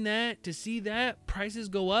find that, to see that, prices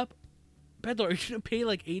go up. Pedro, are you going to pay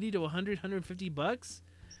like 80 to 100, 150 bucks?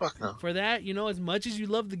 Fuck no. For that? You know, as much as you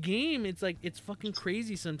love the game, it's like, it's fucking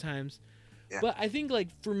crazy sometimes. Yeah. But I think, like,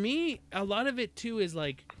 for me, a lot of it, too, is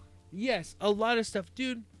like, yes, a lot of stuff.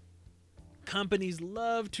 Dude, companies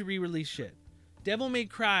love to re-release shit. Devil May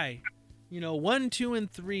Cry, you know, 1, 2,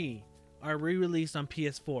 and 3 are re-released on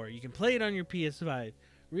PS4. You can play it on your PS5.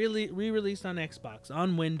 Re-released on Xbox,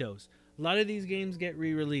 on Windows. A lot of these games get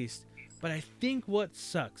re-released. But I think what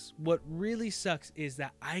really sucks is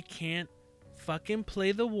that I can't fucking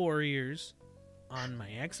play the Warriors on my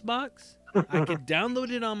Xbox. I could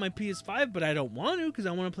download it on my PS5, but I don't want to because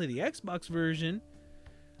I want to play the Xbox version.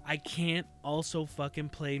 I can't also fucking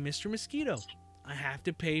play Mr. Mosquito. I have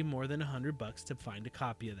to pay more than $100 to find a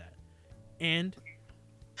copy of that. And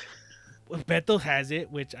Beto has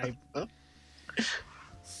it, which I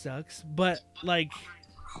sucks. But like,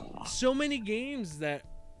 so many games that,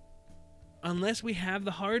 unless we have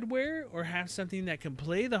the hardware or have something that can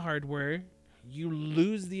play the hardware, you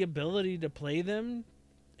lose the ability to play them,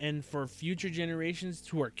 and for future generations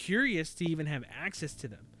who are curious to even have access to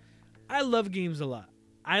them. I love games a lot.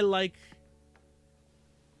 I like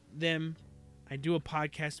them. I do a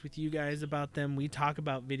podcast with you guys about them. We talk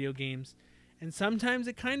about video games, and sometimes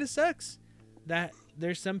it kind of sucks that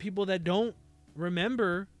there's some people that don't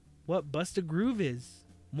remember what Bust a Groove is,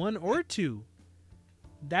 1 or 2.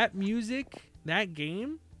 That music, that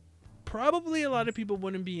game, probably a lot of people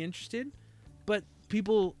wouldn't be interested, but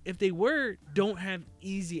people, if they were, don't have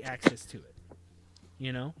easy access to it,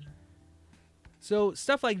 you know? So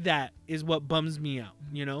stuff like that is what bums me out,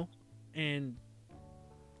 you know? And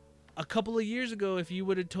a couple of years ago, if you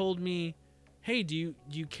would have told me, hey, do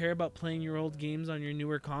you care about playing your old games on your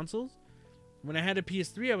newer consoles? When I had a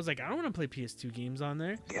PS3, I was like, I don't want to play PS2 games on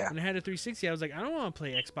there. Yeah. When I had a 360, I was like, I don't want to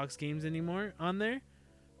play Xbox games anymore on there.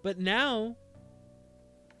 But now,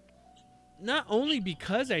 not only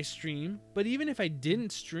because I stream, but even if I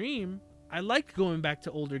didn't stream, I liked going back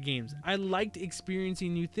to older games. I liked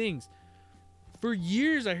experiencing new things. For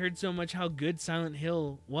years, I heard so much how good Silent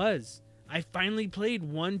Hill was. I finally played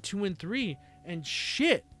 1, 2, and 3, and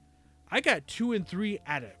shit, I got 2 and 3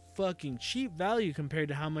 at a fucking cheap value compared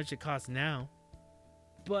to how much it costs now.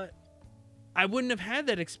 But I wouldn't have had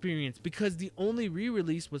that experience because the only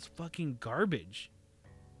re-release was fucking garbage.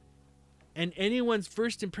 And anyone's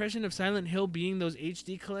first impression of Silent Hill being those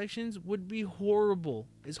HD collections would be horrible.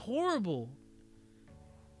 It's horrible.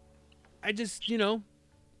 I just, you know,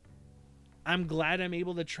 I'm glad I'm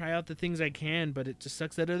able to try out the things I can, but it just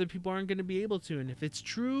sucks that other people aren't going to be able to. And if it's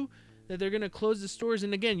true that they're going to close the stores,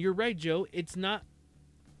 and again, you're right, Joe, it's not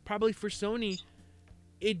probably for Sony.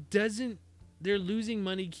 It doesn't, they're losing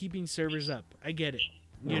money keeping servers up. I get it,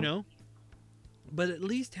 you know? But at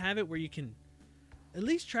least have it where you can at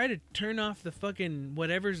least try to turn off the fucking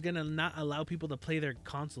whatever's going to not allow people to play their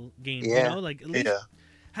console games, you know? Like, at least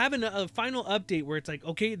have a final update where it's like,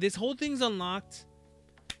 okay, this whole thing's unlocked.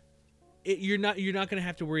 You're not going to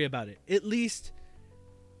have to worry about it. At least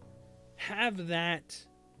have that,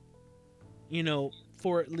 you know,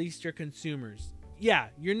 for at least your consumers. Yeah,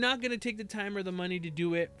 you're not going to take the time or the money to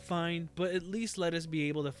do it, fine, but at least let us be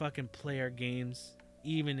able to fucking play our games,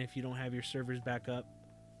 even if you don't have your servers back up.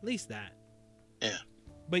 At least that. Yeah.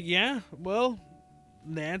 But yeah, well,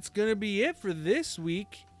 that's going to be it for this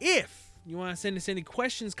week. If you want to send us any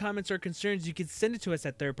questions, comments, or concerns, you can send it to us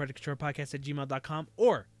at thirdpartycontrollerpodcast@gmail.com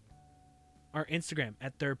or our Instagram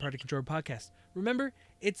at Third Party Controller Podcast. Remember,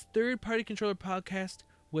 it's Third Party Controller Podcast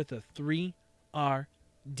with a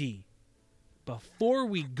 3RD. Before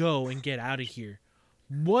we go and get out of here,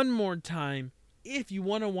 one more time, if you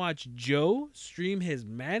want to watch Joe stream his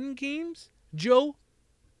Madden games, Joe,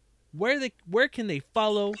 where can they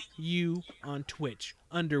follow you on Twitch?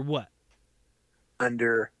 Under what?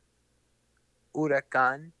 Under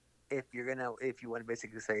Huracan. If you want to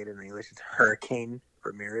basically say it in English, it's Hurricane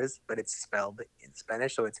Ramirez, but it's spelled in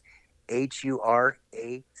Spanish, so it's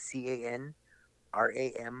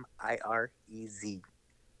HuracanRamirez.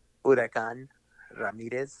 Huracan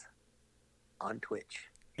Ramirez on Twitch.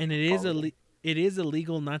 And it is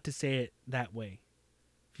illegal not to say it that way.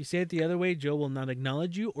 If you say it the other way, Joe will not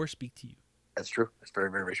acknowledge you or speak to you. That's true. That's very,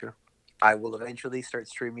 very, very true. I will eventually start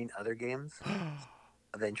streaming other games.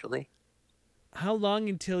 Eventually. How long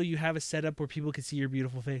until you have a setup where people can see your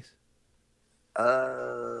beautiful face?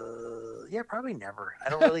 Yeah, probably never. I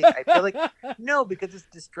don't really. I feel like no, because it's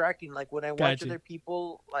distracting. Like when I watch other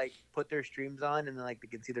people like put their streams on and then like they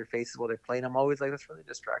can see their faces while they're playing, I'm always like, that's really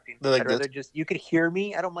distracting. I'd rather just you could hear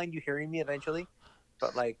me. I don't mind you hearing me eventually,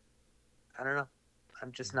 but like, I don't know.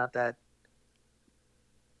 I'm just not that.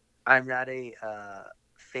 I'm not a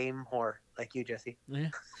fame whore like you, Jesse.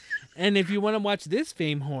 Yeah. And if you want to watch this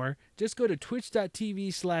fame whore, just go to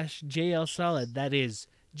twitch.tv/JLSolid. That is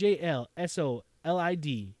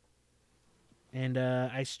JLSOLID. And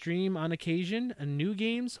I stream on occasion new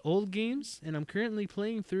games, old games, and I'm currently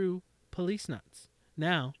playing through Police Nuts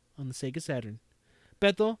now on the Sega Saturn.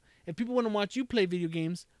 Beto, if people want to watch you play video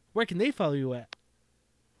games, where can they follow you at?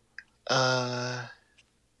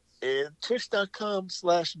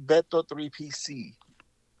 Twitch.com/Beto3PC.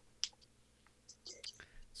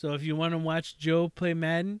 So if you want to watch Joe play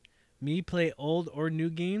Madden, me play old or new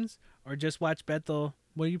games, or just watch Beto,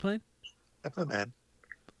 what are you playing? I play Madden.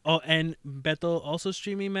 Oh, and Beto also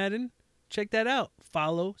streaming Madden. Check that out.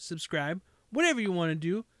 Follow, subscribe, whatever you want to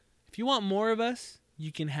do. If you want more of us,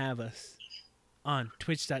 you can have us on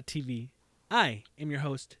twitch.tv. I am your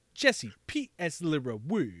host, Jesse P.S. Libra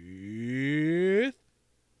with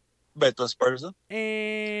Beto Esparza Joe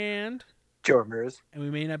and Ramirez. And we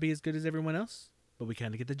may not be as good as everyone else, but we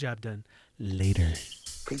kind of get the job done. Later.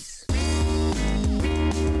 Peace.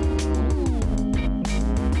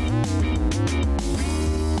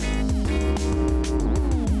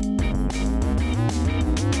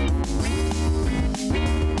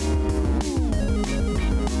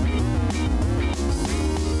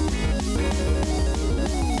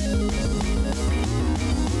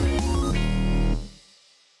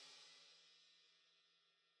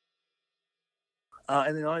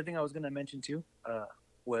 And the only thing I was going to mention too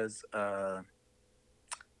was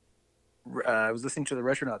I was listening to the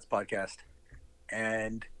Retronauts podcast,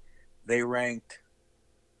 and they ranked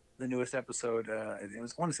the newest episode. It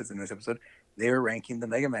was one of the newest episode. They were ranking the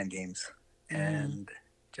Mega Man games, and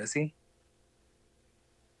Jesse,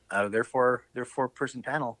 out of their four-person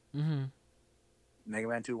panel, Mega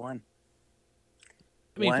Man 2 won.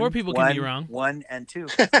 I mean, 4 people can be wrong. 1 and 2.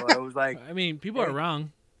 So I was like, I mean, people are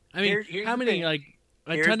wrong. I mean, how many like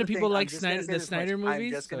a ton of people like the Snyder movies?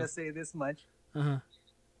 I'm just gonna say this much. Uh-huh.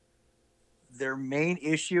 Their main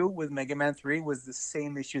issue with Mega Man 3 was the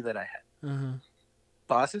same issue that I had.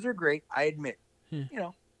 Bosses are great, I admit. You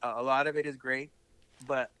know, a lot of it is great,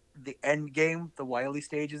 but the end game, the Wily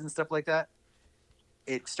stages and stuff like that,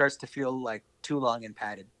 it starts to feel like too long and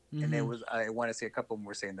padded. And it was, I want to say a couple of them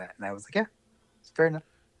were saying that, and I was like, yeah, it's fair enough.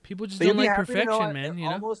 People just don't like perfection, man. You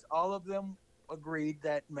know? Almost all of them agreed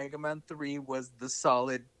that Mega Man 3 was the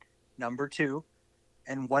solid number 2,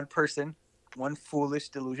 and one foolish,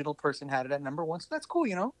 delusional person had it at number 1. So that's cool,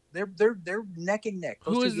 you know. They're neck and neck.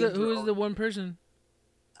 Who is the one person?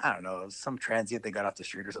 I don't know. Some transient they got off the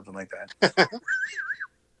street or something like that.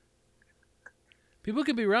 People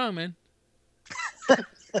could be wrong, man.